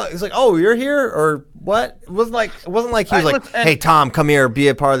 he's like, oh, you're here or what? It wasn't like he was like, hey, Tom, come here, be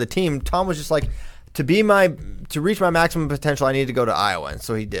a part of the team. Tom was just like, to reach my maximum potential, I need to go to Iowa. And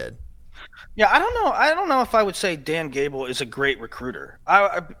so he did. Yeah, I don't know if I would say Dan Gable is a great recruiter.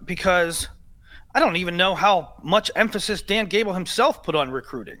 Because I don't even know how much emphasis Dan Gable himself put on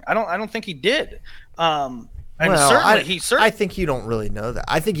recruiting. I don't think he did. And I think you don't really know that.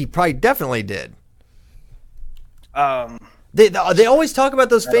 I think he probably definitely did. They always talk about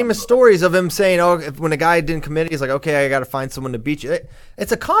those famous stories of him saying, when a guy didn't commit, he's like, okay, I got to find someone to beat you.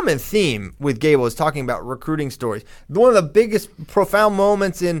 It's a common theme with Gable is talking about recruiting stories. One of the biggest profound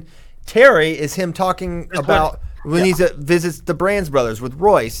moments in Terry is him talking about when he visits the Brands brothers with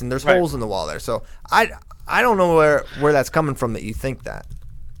Royce, and there's holes in the wall there. So I don't know where that's coming from that you think that.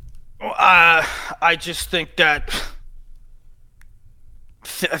 I just think that.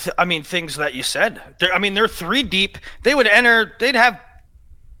 Things that you said. They're three deep. They'd have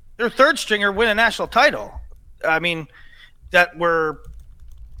their third stringer win a national title. I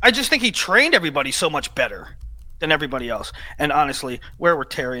just think he trained everybody so much better than everybody else. And honestly, where were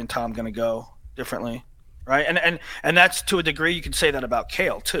Terry and Tom going to go differently? Right. And that's to a degree you could say that about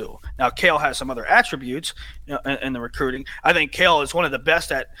Kale too. Now, Kale has some other attributes in the recruiting. I think Kale is one of the best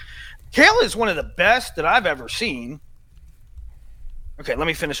that I've ever seen. Okay, let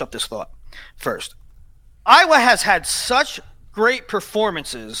me finish up this thought first. Iowa has had such great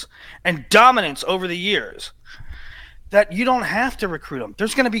performances and dominance over the years that you don't have to recruit them.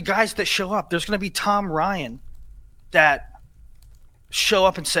 There's going to be guys that show up. There's going to be Tom Ryan that show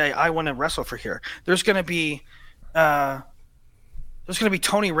up and say, I want to wrestle for here. There's going to be Tony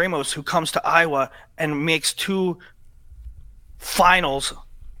Ramos who comes to Iowa and makes 2 finals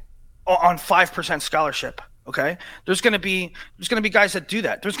on 5% scholarship. Okay, there's going to be guys that do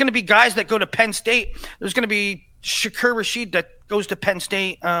that. There's going to be guys that go to Penn State. There's going to be Shakur Rashid that goes to Penn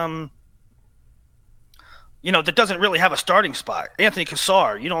State. That doesn't really have a starting spot. Anthony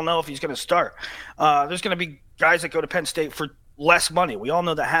Cassar, you don't know if he's going to start. There's going to be guys that go to Penn State for less money. We all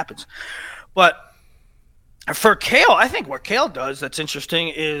know that happens. But for Kale, I think what Kale does that's interesting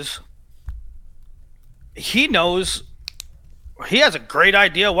is he knows he has a great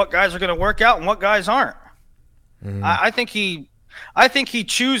idea what guys are going to work out and what guys aren't. Mm-hmm. I think he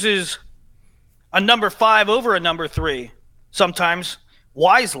chooses a number 5 over a number 3 sometimes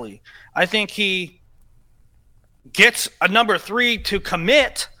wisely. I think he gets a number 3 to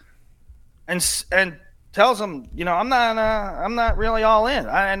commit and tells him, I'm not really all in.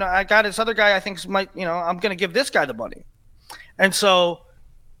 I got this other guy I think I'm going to give this guy the money. And so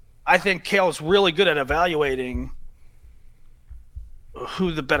I think Kale's really good at evaluating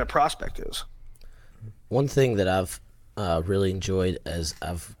who the better prospect is. One thing that I've really enjoyed as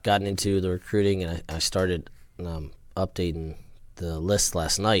I've gotten into the recruiting and I started updating the list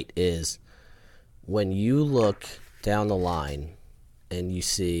last night is when you look down the line and you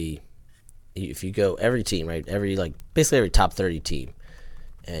see, if you go every team, right, basically every top 30 team,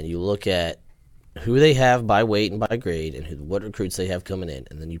 and you look at who they have by weight and by grade and what recruits they have coming in,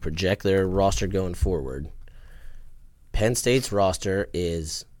 and then you project their roster going forward, Penn State's roster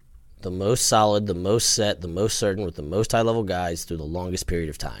is the most solid, the most set, the most certain, with the most high-level guys through the longest period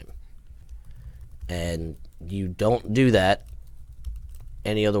of time. And you don't do that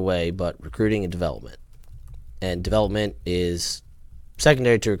any other way but recruiting and development. And development is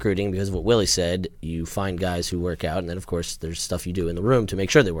secondary to recruiting because of what Willie said. You find guys who work out, and then, of course, there's stuff you do in the room to make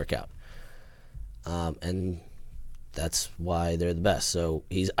sure they work out. And that's why they're the best. So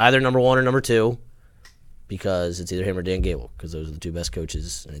he's either number one or number two because it's either him or Dan Gable, because those are the two best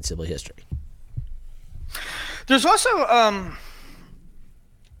coaches in NCAA history. There's also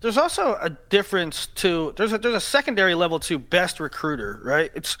a difference to there's a secondary level to best recruiter, right?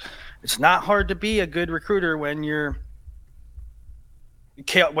 It's not hard to be a good recruiter when you're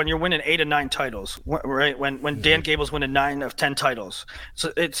winning 8 and 9 titles, right? When Dan Gable's winning 9 of 10 titles,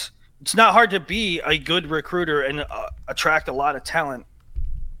 so it's not hard to be a good recruiter and attract a lot of talent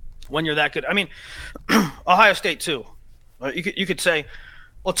when you're that good. I mean, Ohio State too. You could say,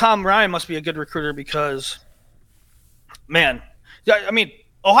 well, Tom Ryan must be a good recruiter because, man, I mean,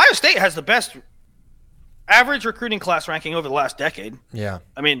 Ohio State has the best average recruiting class ranking over the last decade. Yeah.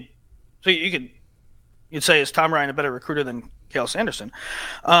 I mean, so you'd say, is Tom Ryan a better recruiter than Cale Sanderson?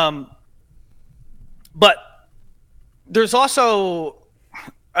 But there's also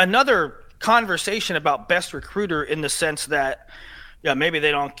another conversation about best recruiter in the sense that, yeah, maybe they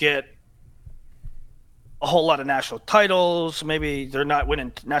don't get a whole lot of national titles. Maybe they're not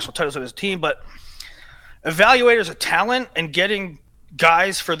winning national titles with his team, but evaluators of talent and getting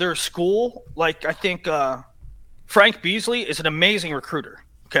guys for their school, like I think Frank Beasley is an amazing recruiter.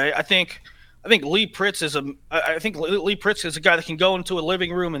 Okay, I think Lee Pritz is a guy that can go into a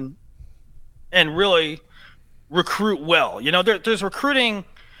living room and really recruit well. You know, there's recruiting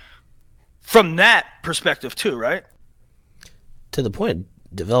from that perspective too, right? To the point of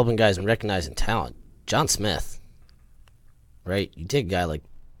developing guys and recognizing talent, John Smith, right? You take a guy like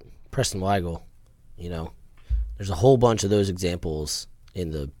Preston Weigel, you know, there's a whole bunch of those examples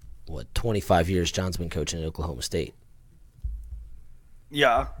in the 25 years John's been coaching at Oklahoma State.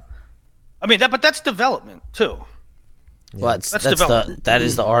 Yeah, I mean but that's development too. Yeah. Well, that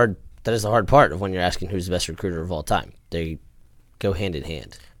is the hard part of when you're asking who's the best recruiter of all time. They go hand in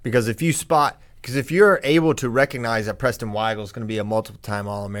hand. Because if you're able to recognize that Preston Weigel is going to be a multiple-time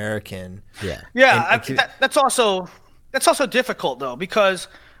All-American, that's also difficult though, because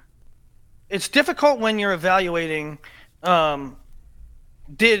it's difficult when you're evaluating.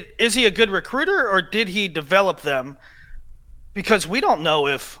 Is he a good recruiter or did he develop them? Because we don't know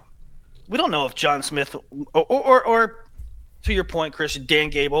if John Smith or to your point, Chris,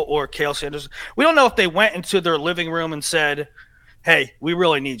 Dan Gable or Cale Sanderson, we don't know if they went into their living room and said, hey, we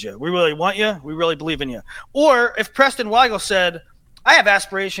really need you. We really want you. We really believe in you. Or if Preston Weigel said, I have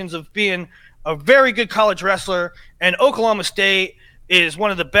aspirations of being a very good college wrestler, and Oklahoma State is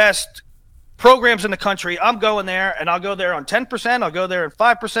one of the best programs in the country. I'm going there, and I'll go there on 10%. I'll go there on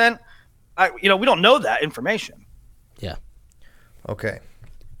 5%. We don't know that information. Yeah. Okay.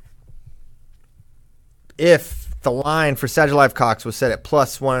 If the line for Sadulav Cox was set at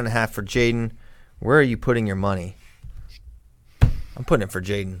 +1.5 for Jaden, where are you putting your money? I'm putting it for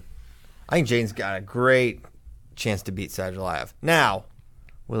Jaden. I think Jaden's got a great chance to beat Sadulayev. Now,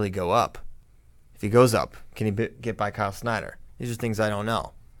 will he go up? If he goes up, can he get by Kyle Snyder? These are things I don't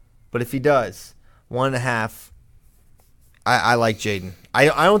know. But if he does, 1.5, I like Jaden. I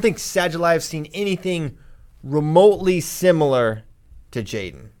don't think Sadulaev's seen anything remotely similar to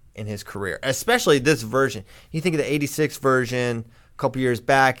Jaden in his career, especially this version. You think of the 86 version a couple years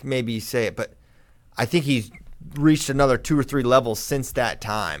back, maybe you say it, but I think he's reached another 2 or 3 levels since that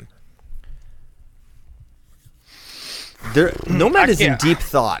time. Nomad is in deep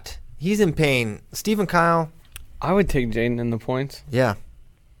thought. He's in pain. Stephen Kyle? I would take Jaden in the points. Yeah.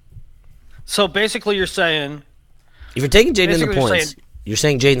 So basically you're saying... If you're taking Jaden in the points, you're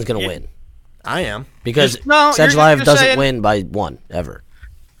saying Jaden's going to win. I am. Because Sadulayev doesn't win by 1, ever.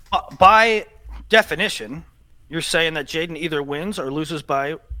 By definition, you're saying that Jaden either wins or loses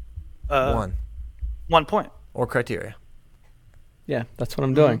by 1 point. Or criteria. Yeah, that's what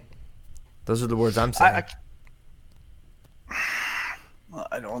I'm doing. Those are the words I'm saying.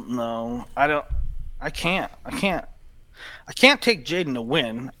 I don't know. I can't take Jaden to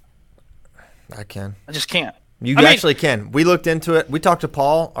win. I can. I just can't. You actually can. We looked into it. We talked to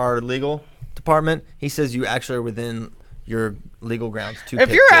Paul, our legal department. He says you actually are within your legal grounds to If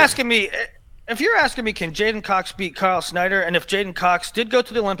pick you're Jaden. asking me, can Jaden Cox beat Kyle Snyder, and if Jaden Cox did go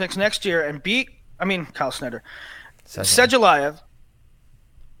to the Olympics next year and Kyle Snyder, Sedgelayev,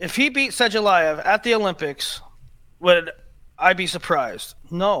 if he beat Sedgelayev at the Olympics, would I be surprised?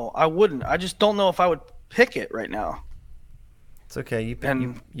 No, I wouldn't. I just don't know if I would pick it right now. It's okay. You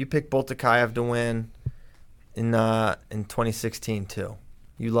pick Boltakayev to win in 2016 too.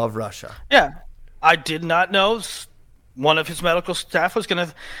 You love Russia. Yeah, I did not know one of his medical staff was going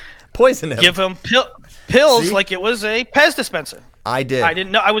to Poison him. give him pills See? like it was a Pez dispenser. I did. I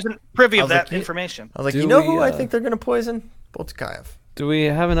didn't know. I wasn't privy I of was that like, information. I was like, Do you know we, who I think they're going to poison? Boltakayev. Do we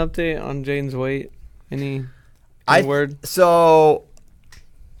have an update on Jaden's weight? Any word? So,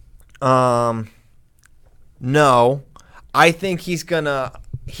 no. I think he's gonna.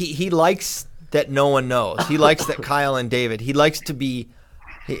 He likes that no one knows. He likes that Kyle and David. He likes to be.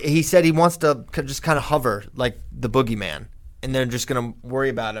 He said he wants to just kind of hover like the boogeyman, and they're just gonna worry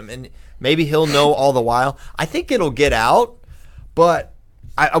about him, and maybe he'll know all the while. I think it'll get out, but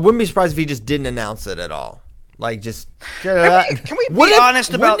I wouldn't be surprised if he just didn't announce it at all. Like just Can we be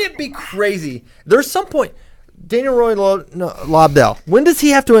honest about? Wouldn't it be crazy? There's some point. Daniel Roy Lobdell. When does he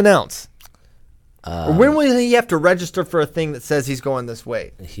have to announce? Or when will he have to register for a thing that says he's going this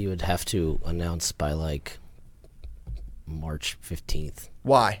weight? He would have to announce by like March 15th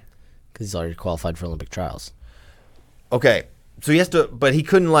Why? because he's already qualified for Olympic trials. Okay, so he has to, but he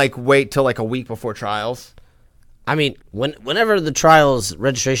couldn't like wait till like a week before trials. I mean, whenever the trials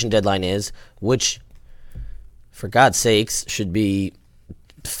registration deadline is, which, for God's sakes, should be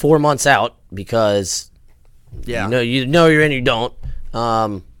 4 months out because Yeah. you know you're in, you don't.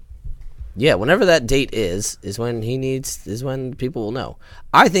 Yeah, whenever that date is when when people will know.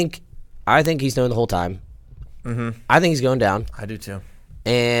 I think he's known the whole time. Mm-hmm. I think he's going down, I do too.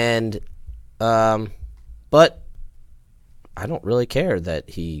 and but I don't really care that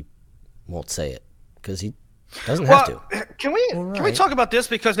he won't say it because he doesn't have to. Can we talk about this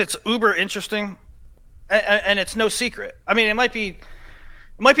because it's uber interesting, and it's no secret. I mean, it might be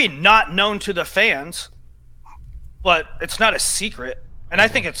not known to the fans, but it's not a secret, and I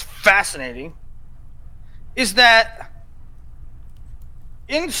think it's fascinating. Is that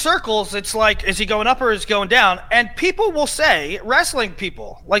in circles? It's like, is he going up or is he going down? And people will say, wrestling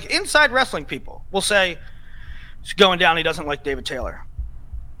people, like inside wrestling people, will say he's going down. He doesn't like David Taylor.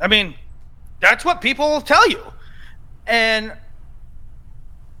 I mean, that's what people will tell you. And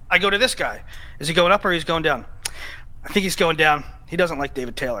I go to this guy. Is he going up or he's going down? I think he's going down. He doesn't like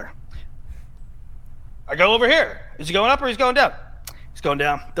David Taylor. I go over here. Is he going up or he's going down? He's going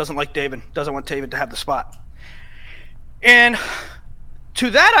down. Doesn't like David. Doesn't want David to have the spot. And to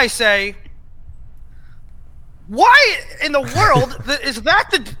that I say, why in the world is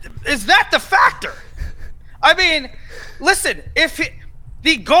that the factor? I mean, listen,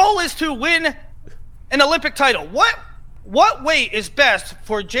 the goal is to win an Olympic title, what weight is best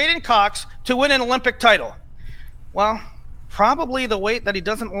for Jaden Cox to win an Olympic title? Well, probably the weight that he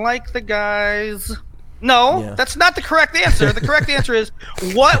doesn't like the guys. No, That's not the correct answer. The correct answer is,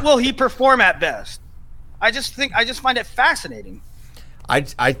 what will he perform at best? I just find it fascinating. I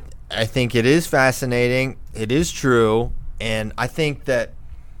think it is fascinating. It is true, and I think that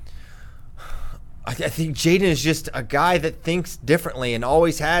I think Jaden is just a guy that thinks differently and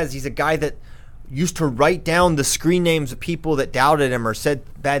always has. He's a guy that used to write down the screen names of people that doubted him or said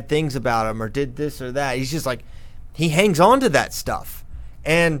bad things about him or did this or that. He's just like, he hangs on to that stuff.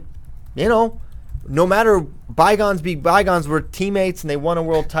 And, no matter bygones be bygones, we're teammates and they won a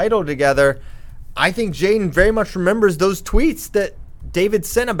world title together. I think Jaden very much remembers those tweets that David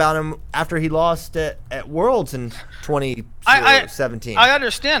sent about him after he lost at Worlds in 2017. I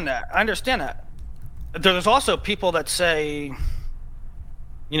understand that. There's also people that say,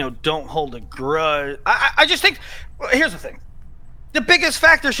 don't hold a grudge. I just think, here's the thing. The biggest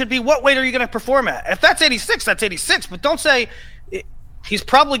factor should be, what weight are you going to perform at? If that's 86, that's 86. But don't say he's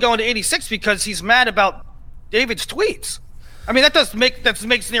probably going to 86 because he's mad about David's tweets. I mean, that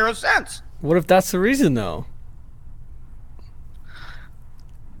makes zero sense. What if that's the reason, though?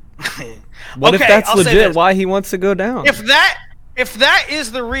 What if that's legit why he wants to go down? If that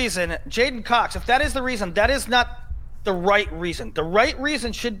is the reason, Jaden Cox, if that is the reason, that is not the right reason. The right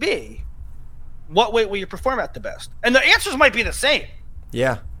reason should be, what weight will you perform at the best? And the answers might be the same.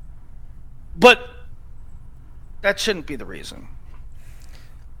 Yeah. But that shouldn't be the reason.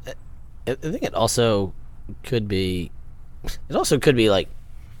 I think it also could be like,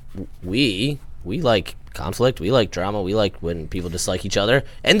 we like conflict, we like drama, we like when people dislike each other.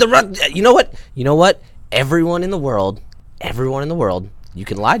 And you know what? everyone in the world, you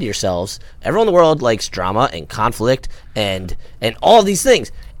can lie to yourselves. Everyone in the world likes drama and conflict and all these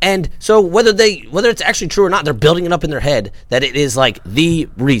things. And so whether it's actually true or not, they're building it up in their head that it is like the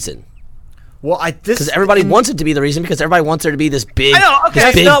reason. Well, because everybody wants it to be the reason, because everybody wants there to be this big,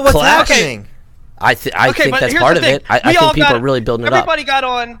 that's big not what's clash. happening. I think that's part of it. I think people are really building it up. Everybody got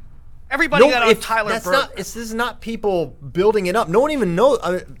on Tyler Burger. This is not people building it up. No one even knows.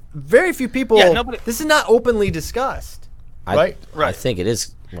 Very few people. Yeah, this is not openly discussed, right? I think it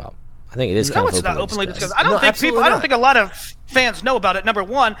is. Well, I think it is. No, it's not openly discussed. I don't think a lot of fans know about it. Number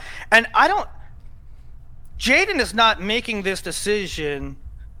one, and Jaden is not making this decision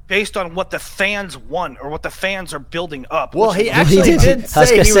based on what the fans want or what the fans are building up. Well, he actually did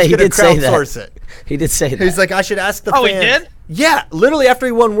say he was going to crowdsource it. He did say that. He's like, I should ask the fans. Oh, he did? Yeah, literally after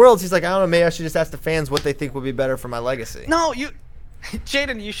he won Worlds, he's like, I don't know, maybe I should just ask the fans what they think would be better for my legacy. No,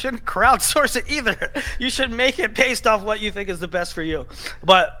 Jaden, you shouldn't crowdsource it either. You should make it based off what you think is the best for you.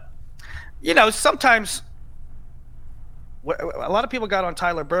 But, sometimes a lot of people got on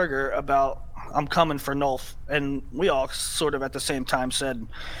Tyler Burger about I'm coming for Nolf, and we all sort of at the same time said,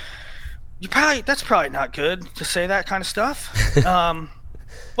 that's probably not good to say that kind of stuff.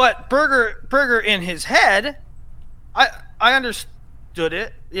 But Burger in his head, I understood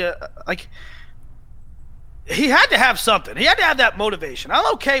it. Yeah, like he had to have something. He had to have that motivation.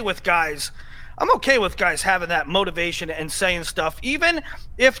 I'm okay with guys having that motivation and saying stuff, even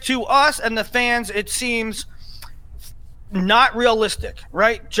if to us and the fans it seems not realistic,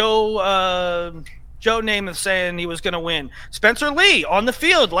 right? Joe Namath saying he was going to win. Spencer Lee on the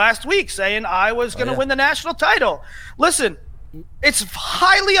field last week saying I was going to win the national title. Listen, it's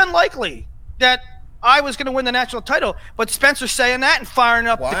highly unlikely that I was going to win the national title, but Spencer's saying that and firing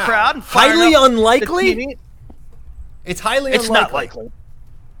up the crowd. And highly unlikely? It's highly unlikely. It's not likely.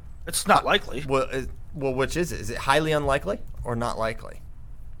 It's not likely. Well, which is it? Is it highly unlikely or not likely?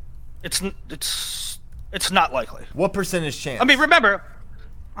 It's not likely. What percentage chance? I mean, remember.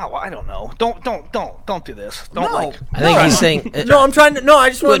 Oh, I don't know. Don't do this. I think he's saying. No, I'm trying to. No, I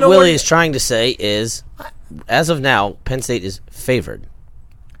just want to know. What Willie is trying to say is, as of now, Penn State is favored.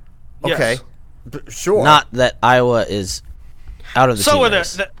 Okay, sure. Not that Iowa is out of the team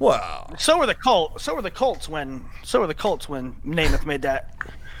race. So were the Colts when Namath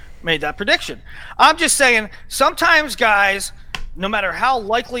made that prediction. I'm just saying, sometimes guys, no matter how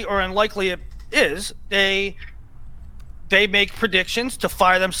likely or unlikely it is, they make predictions to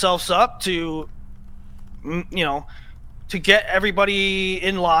fire themselves up, to get everybody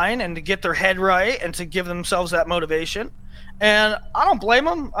in line and to get their head right and to give themselves that motivation. And I don't blame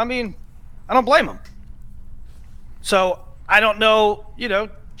them. I mean, I don't blame them. So I don't know,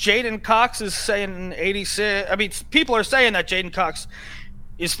 Jaden Cox is saying 86. I mean, people are saying that Jaden Cox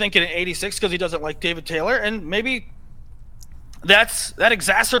is thinking in 86 because he doesn't like David Taylor, and maybe that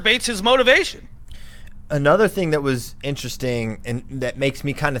exacerbates his motivation. Another thing that was interesting and that makes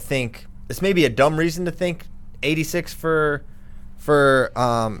me kind of think, this may be a dumb reason to think 86 for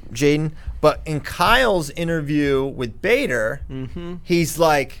Jaden, but in Kyle's interview with Bader, he's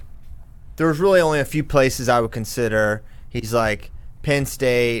like, there's really only a few places I would consider. He's like Penn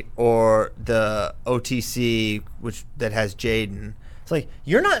State or the OTC, that has Jaden. It's like,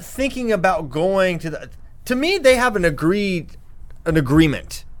 you're not thinking about going to me, they have an agreement.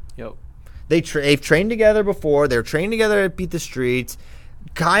 Yep. They've trained together before. They're trained together at Beat the Streets.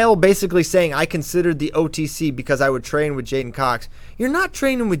 Kyle basically saying, I considered the OTC because I would train with Jaden Cox. You're not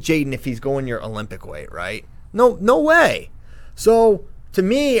training with Jaden if he's going your Olympic weight, right? No way. So to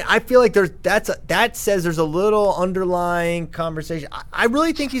me, I feel like that says there's a little underlying conversation. I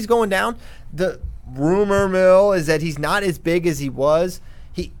really think he's going down. The rumor mill is that he's not as big as he was.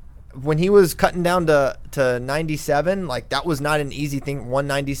 When he was cutting down to 97, like, that was not an easy thing.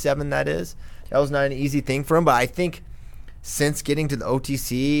 197, that is. That was not an easy thing for him. But I think since getting to the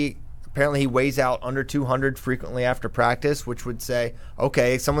OTC, apparently he weighs out under 200 frequently after practice, which would say,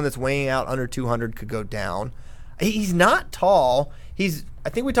 okay, someone that's weighing out under 200 could go down. He's not tall. I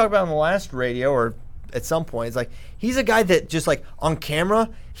think we talked about him on the last radio or at some point. It's like, he's a guy that just, like, on camera,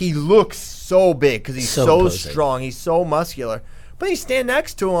 he looks so big because he's so strong. He's so muscular. But you stand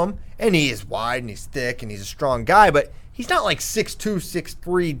next to him, and he is wide, and he's thick, and he's a strong guy, but he's not like 6'2",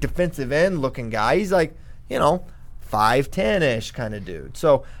 6'3", defensive end looking guy. He's like, 5'10"-ish kind of dude.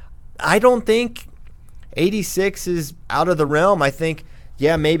 So I don't think 86 is out of the realm. I think,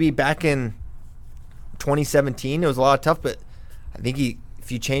 maybe back in 2017 it was a lot tough, but I think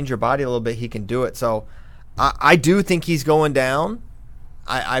if you change your body a little bit, he can do it. So I do think he's going down.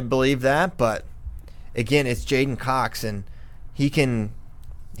 I believe that, but again, it's Jaden Cox, and he can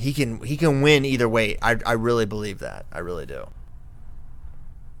he can win either way. I really believe that. I really do.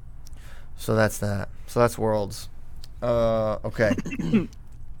 So that's that. So that's Worlds. Okay.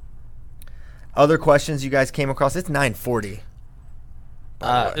 Other questions you guys came across? It's 9:40.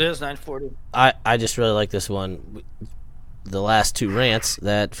 It is 9:40. I just really like this one. The last two rants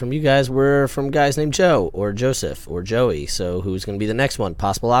that from you guys were from guys named Joe or Joseph or Joey. So who's going to be the next one?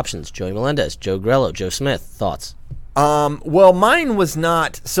 Possible options: Joey Melendez, Joe Grello, Joe Smith. Thoughts? Well, mine was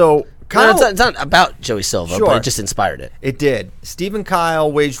not. So Kyle, No, it's not about Joey Silva, Sure. but it just inspired it. it did. Stephen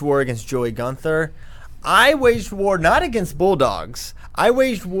Kyle waged war against Joey Gunther. I waged war not against Bulldogs. I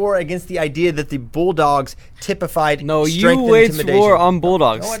waged war against the idea that the Bulldogs typified No, you strength and waged intimidation. war on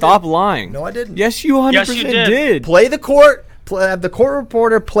Bulldogs. No, I Stop didn't. lying. No, I didn't. Yes, you 100% Yes, you did. Play the court. Have the court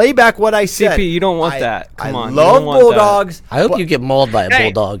reporter play back what I said. CP, you don't want that. Come on, I you love don't want that. Bulldogs. I hope but you get mauled by a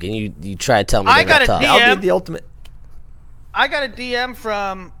Hey. bulldog and you try to tell me I they're not got a tough. DM. That'll be the ultimate. I got a DM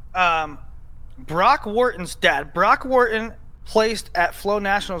from Brock Wharton's dad. Brock Wharton placed at Flow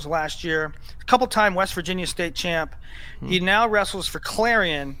Nationals last year, a couple-time West Virginia state champ. He now wrestles for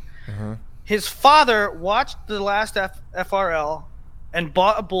Clarion. His father watched the last FRL and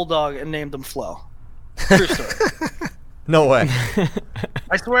bought a bulldog and named him Flo. True story. No way.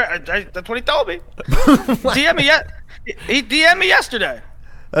 I swear, that's what he told me. DM me yet? He DM'd me yesterday.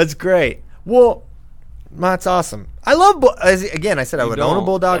 That's great. Well, that's awesome. I love. Again, I said I would own a don't.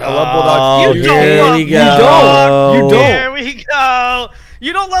 bulldog. I love bulldogs. You here don't love we bulldogs. go. You don't. There we go.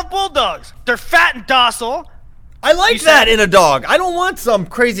 You don't love bulldogs. They're fat and docile. I like You that said- in a dog. I don't want some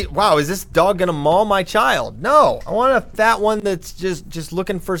crazy. Wow, is this dog gonna maul my child? No, I want a fat one that's just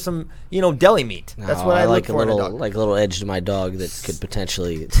looking for some, deli meat. That's No, what I like look a for little in a dog. like a little edge to my dog that could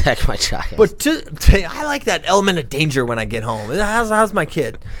potentially attack my child. But I like that element of danger when I get home. How's my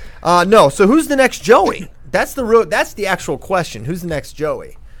kid? No. So who's the next Joey? That's the actual question. Who's the next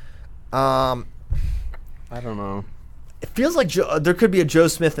Joey? I don't know. It feels like there could be a Joe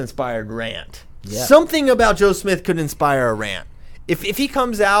Smith inspired rant. Yeah. Something about Joe Smith could inspire a rant. If he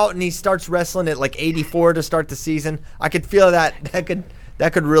comes out and he starts wrestling at like 84 to start the season, I could feel that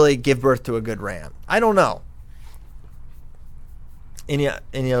could really give birth to a good rant. I don't know. Any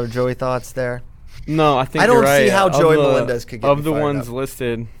other Joey thoughts there? No, I think I don't you're right. see how Of Joey the- Melendez could get Of me the fired ones up.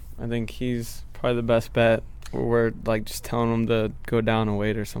 listed, I think he's probably the best bet. We're like just telling him to go down a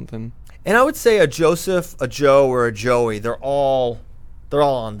weight or something. And I would say a Joseph, a Joe, or a Joey, they're all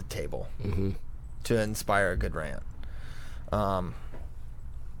on the table to inspire a good rant.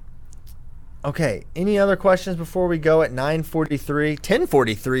 Okay, any other questions before we go at 9:43,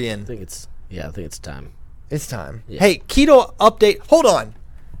 10:43 I in? think it's time. It's time. Yeah. Hey, Keto update. Hold on.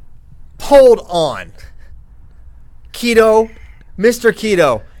 Keto, Mr.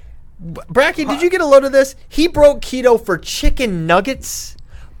 Keto. Bracky, did you get a load of this? He broke Keto for chicken nuggets,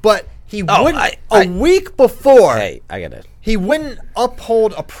 but he wouldn't. A week before, Hey, I got it. he wouldn't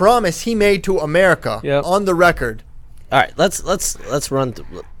uphold a promise he made to America Yep. on the record. All right, let's run.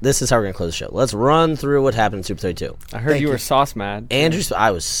 This is how we're gonna close the show. Let's run through what happened in Super 32. I heard Thank you you. were sauce mad.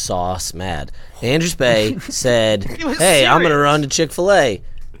 I was sauce mad. Andrews Bay said, was "Hey, I'm gonna serious. run to Chick-fil-A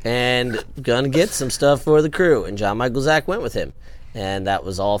and gonna get some stuff for the crew." And John Michael Zach went with him, and that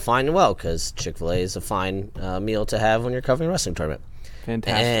was all fine and well because Chick-fil-A is a fine meal to have when you're covering a wrestling tournament.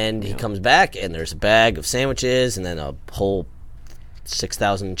 Fantastic. And he meal. comes back, and there's a bag of sandwiches, and then a whole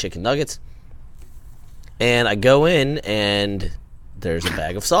 6,000 chicken nuggets. And I go in, and there's a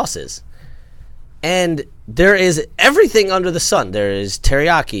bag of sauces. And there is everything under the sun. There is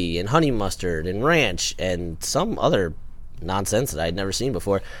teriyaki and honey mustard and ranch and some other nonsense that I had never seen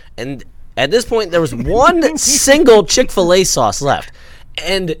before. And at this point, there was one single Chick-fil-A sauce left.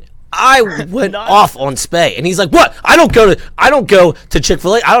 And I went off on Spay, and he's like, "What? I don't go to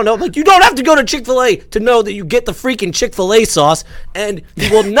Chick-fil-A. I don't know." I'm like, you don't have to go to Chick-fil-A to know that you get the freaking Chick-fil-A sauce. And he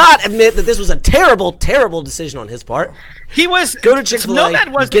will not admit that this was a terrible, terrible decision on his part. He was Go to Chick-fil-A, Nomad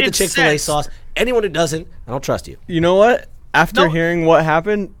you was get the Chick-fil-A incensed. sauce. Anyone who doesn't, I don't trust you. You know what? After No. hearing what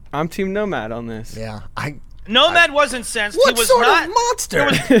happened, I'm Team Nomad on this. Yeah, Nomad was incensed. What he was sort not, of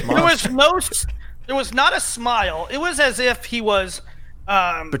monster? There was not a smile. It was as if he was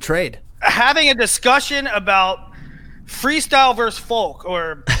Betrayed. having a discussion about freestyle versus folk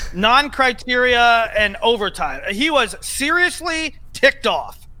or non-criteria and overtime. He was seriously ticked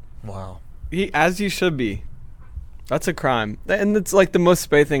off. Wow. As you should be. That's a crime. And it's like the most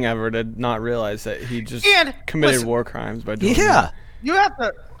Spay thing ever to not realize that he just And, committed listen, war crimes by doing Yeah.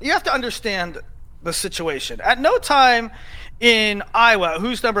 that. You have to understand the situation. At no time in Iowa,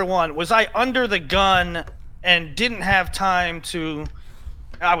 who's number one, was I under the gun and didn't have time to.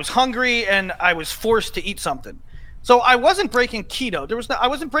 I was hungry and I was forced to eat something. So I wasn't breaking keto. I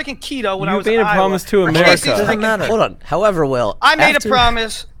wasn't breaking keto when I You was made in a Iowa. promise to Casey's America. Doesn't freaking- matter. Hold on. However, Will, I made after- a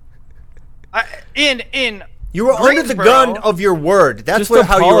promise. In You were under the Greensboro- gun of your word. That's Just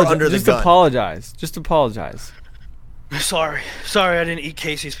how you were under the just gun. apologize. Just apologize. Sorry, I didn't eat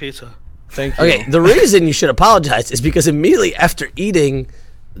Casey's pizza. Thank you. Okay, the reason you should apologize is because immediately after eating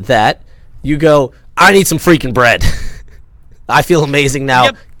that, you go, I need some freaking bread. I feel amazing now.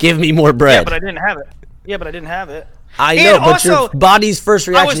 Yep. Give me more Yeah, bread. but I didn't have it. I And know, but your also, body's first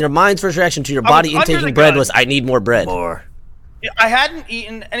reaction, was- your mind's first reaction to your was body under intaking the bread gun. was, I need more bread. I hadn't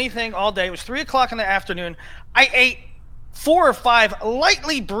eaten anything all day. It was 3:00 in the afternoon. I ate 4 or 5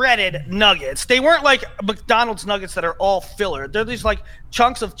 lightly breaded nuggets. They weren't like McDonald's nuggets that are all filler. They're these like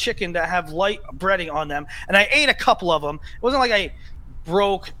chunks of chicken that have light breading on them. And I ate a couple of them. It wasn't like I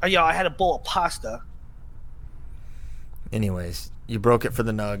broke. I had a bowl of pasta. Anyways, you broke it for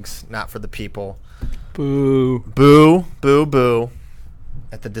the nugs, not for the people. Boo. Boo, boo, boo.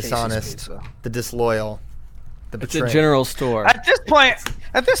 At the Casey's dishonest, pizza. the disloyal, the It's a betrayal. general store. At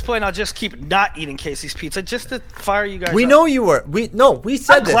this point, I'll just keep not eating Casey's pizza just to fire you guys. We up. know you were. We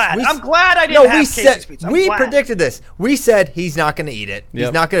said I'm this. glad. We, I'm glad I didn't no, have we Casey's said pizza. I'm we glad. predicted this. We said he's not going to eat it. He's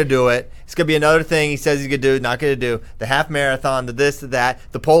Yep. not going to do it. It's going to be another thing he says he's going to do, not going to do. The half marathon, the this, the that,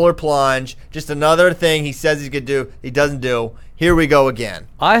 the polar plunge, just another thing he says he's going to do, he doesn't do. Here we go again.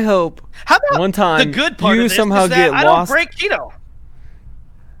 I hope How about one time the good part you of this somehow is that get I lost. don't break keto.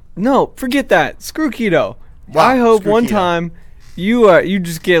 No, forget that. Screw keto. Wow, I hope screw one keto. time you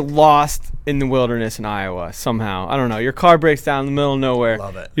just get lost in the wilderness in Iowa somehow. I don't know. Your car breaks down in the middle of nowhere.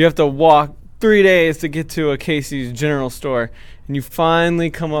 Love it. You have to walk 3 days to get to a Casey's general store, and you finally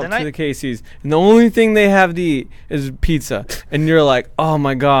come up Then to I- the Casey's, and the only thing they have to eat is pizza, and you're like, oh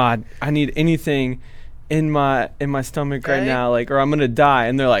my god, I need anything in my stomach right Okay. now, like, or I'm gonna die.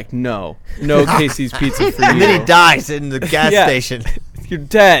 And they're like, no Casey's pizza for you. And then he dies in the gas Yeah. station. You're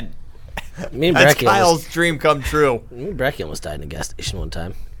dead. Me and That's Brecky Kyle's dream come true. almost died in a gas station one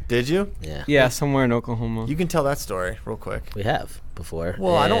time. Did you? Yeah. Yeah, somewhere in Oklahoma. You can tell that story real quick. We have before.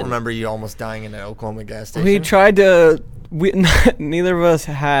 Well, I don't and remember you almost dying in an Oklahoma gas station. We tried to. Neither of us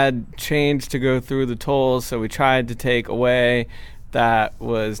had change to go through the tolls, so we tried to take away that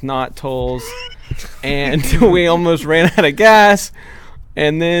was not tolls, and we almost ran out of gas.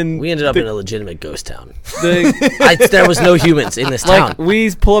 And then We ended up in a legitimate ghost town. the There was no humans in this town. like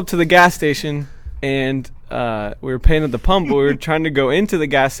we pull up to the gas station, and we were paying at the pump. But we were trying to go into the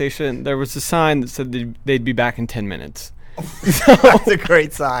gas station. There was a sign that said they'd be back in 10 minutes. That's a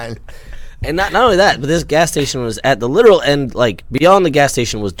great sign. And not only that, but this gas station was at the literal end, like beyond the gas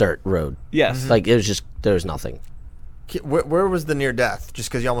station was dirt road. Yes. Like it was just, there was nothing. Where was the near death? Just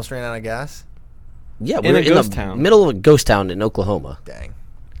because you almost ran out of gas? Yeah, we In were a in ghost the town. middle of a ghost town in Oklahoma. Dang.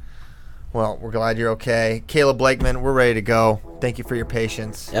 Well, we're glad you're okay. Caleb Blakeman, we're ready to go. Thank you for your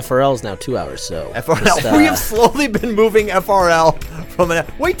patience. FRL is now 2 hours, so. FRL. just, We have slowly been moving FRL from an.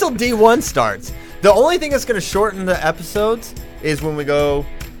 Wait till D1 starts. The only thing that's going to shorten the episodes is when we go,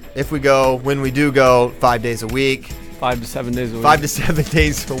 when we do go 5 days a week, 5 to 7 days a week. 5 to 7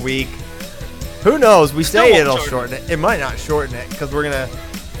 days a week. Who knows? We say won't it'll shorten it. It might not shorten it because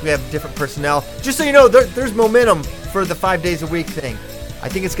we have different personnel. Just so you know, there's momentum for the 5 days a week thing. I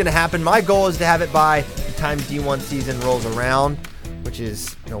think it's going to happen. My goal is to have it by the time D1 season rolls around, which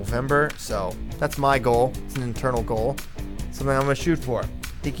is November. So that's my goal. It's an internal goal. Something I'm going to shoot for.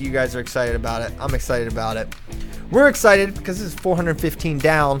 I think you guys are excited about it. I'm excited about it. We're excited because this is 415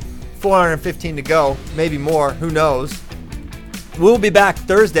 down, 415 to go, maybe more. Who knows? We'll be back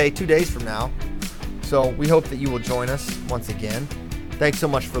Thursday, 2 days from now. So we hope that you will join us once again. Thanks so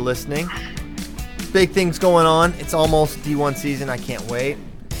much for listening. Big things going on. It's almost D1 season. I can't wait.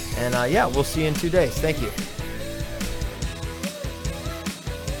 And yeah, we'll see you in 2 days. Thank you.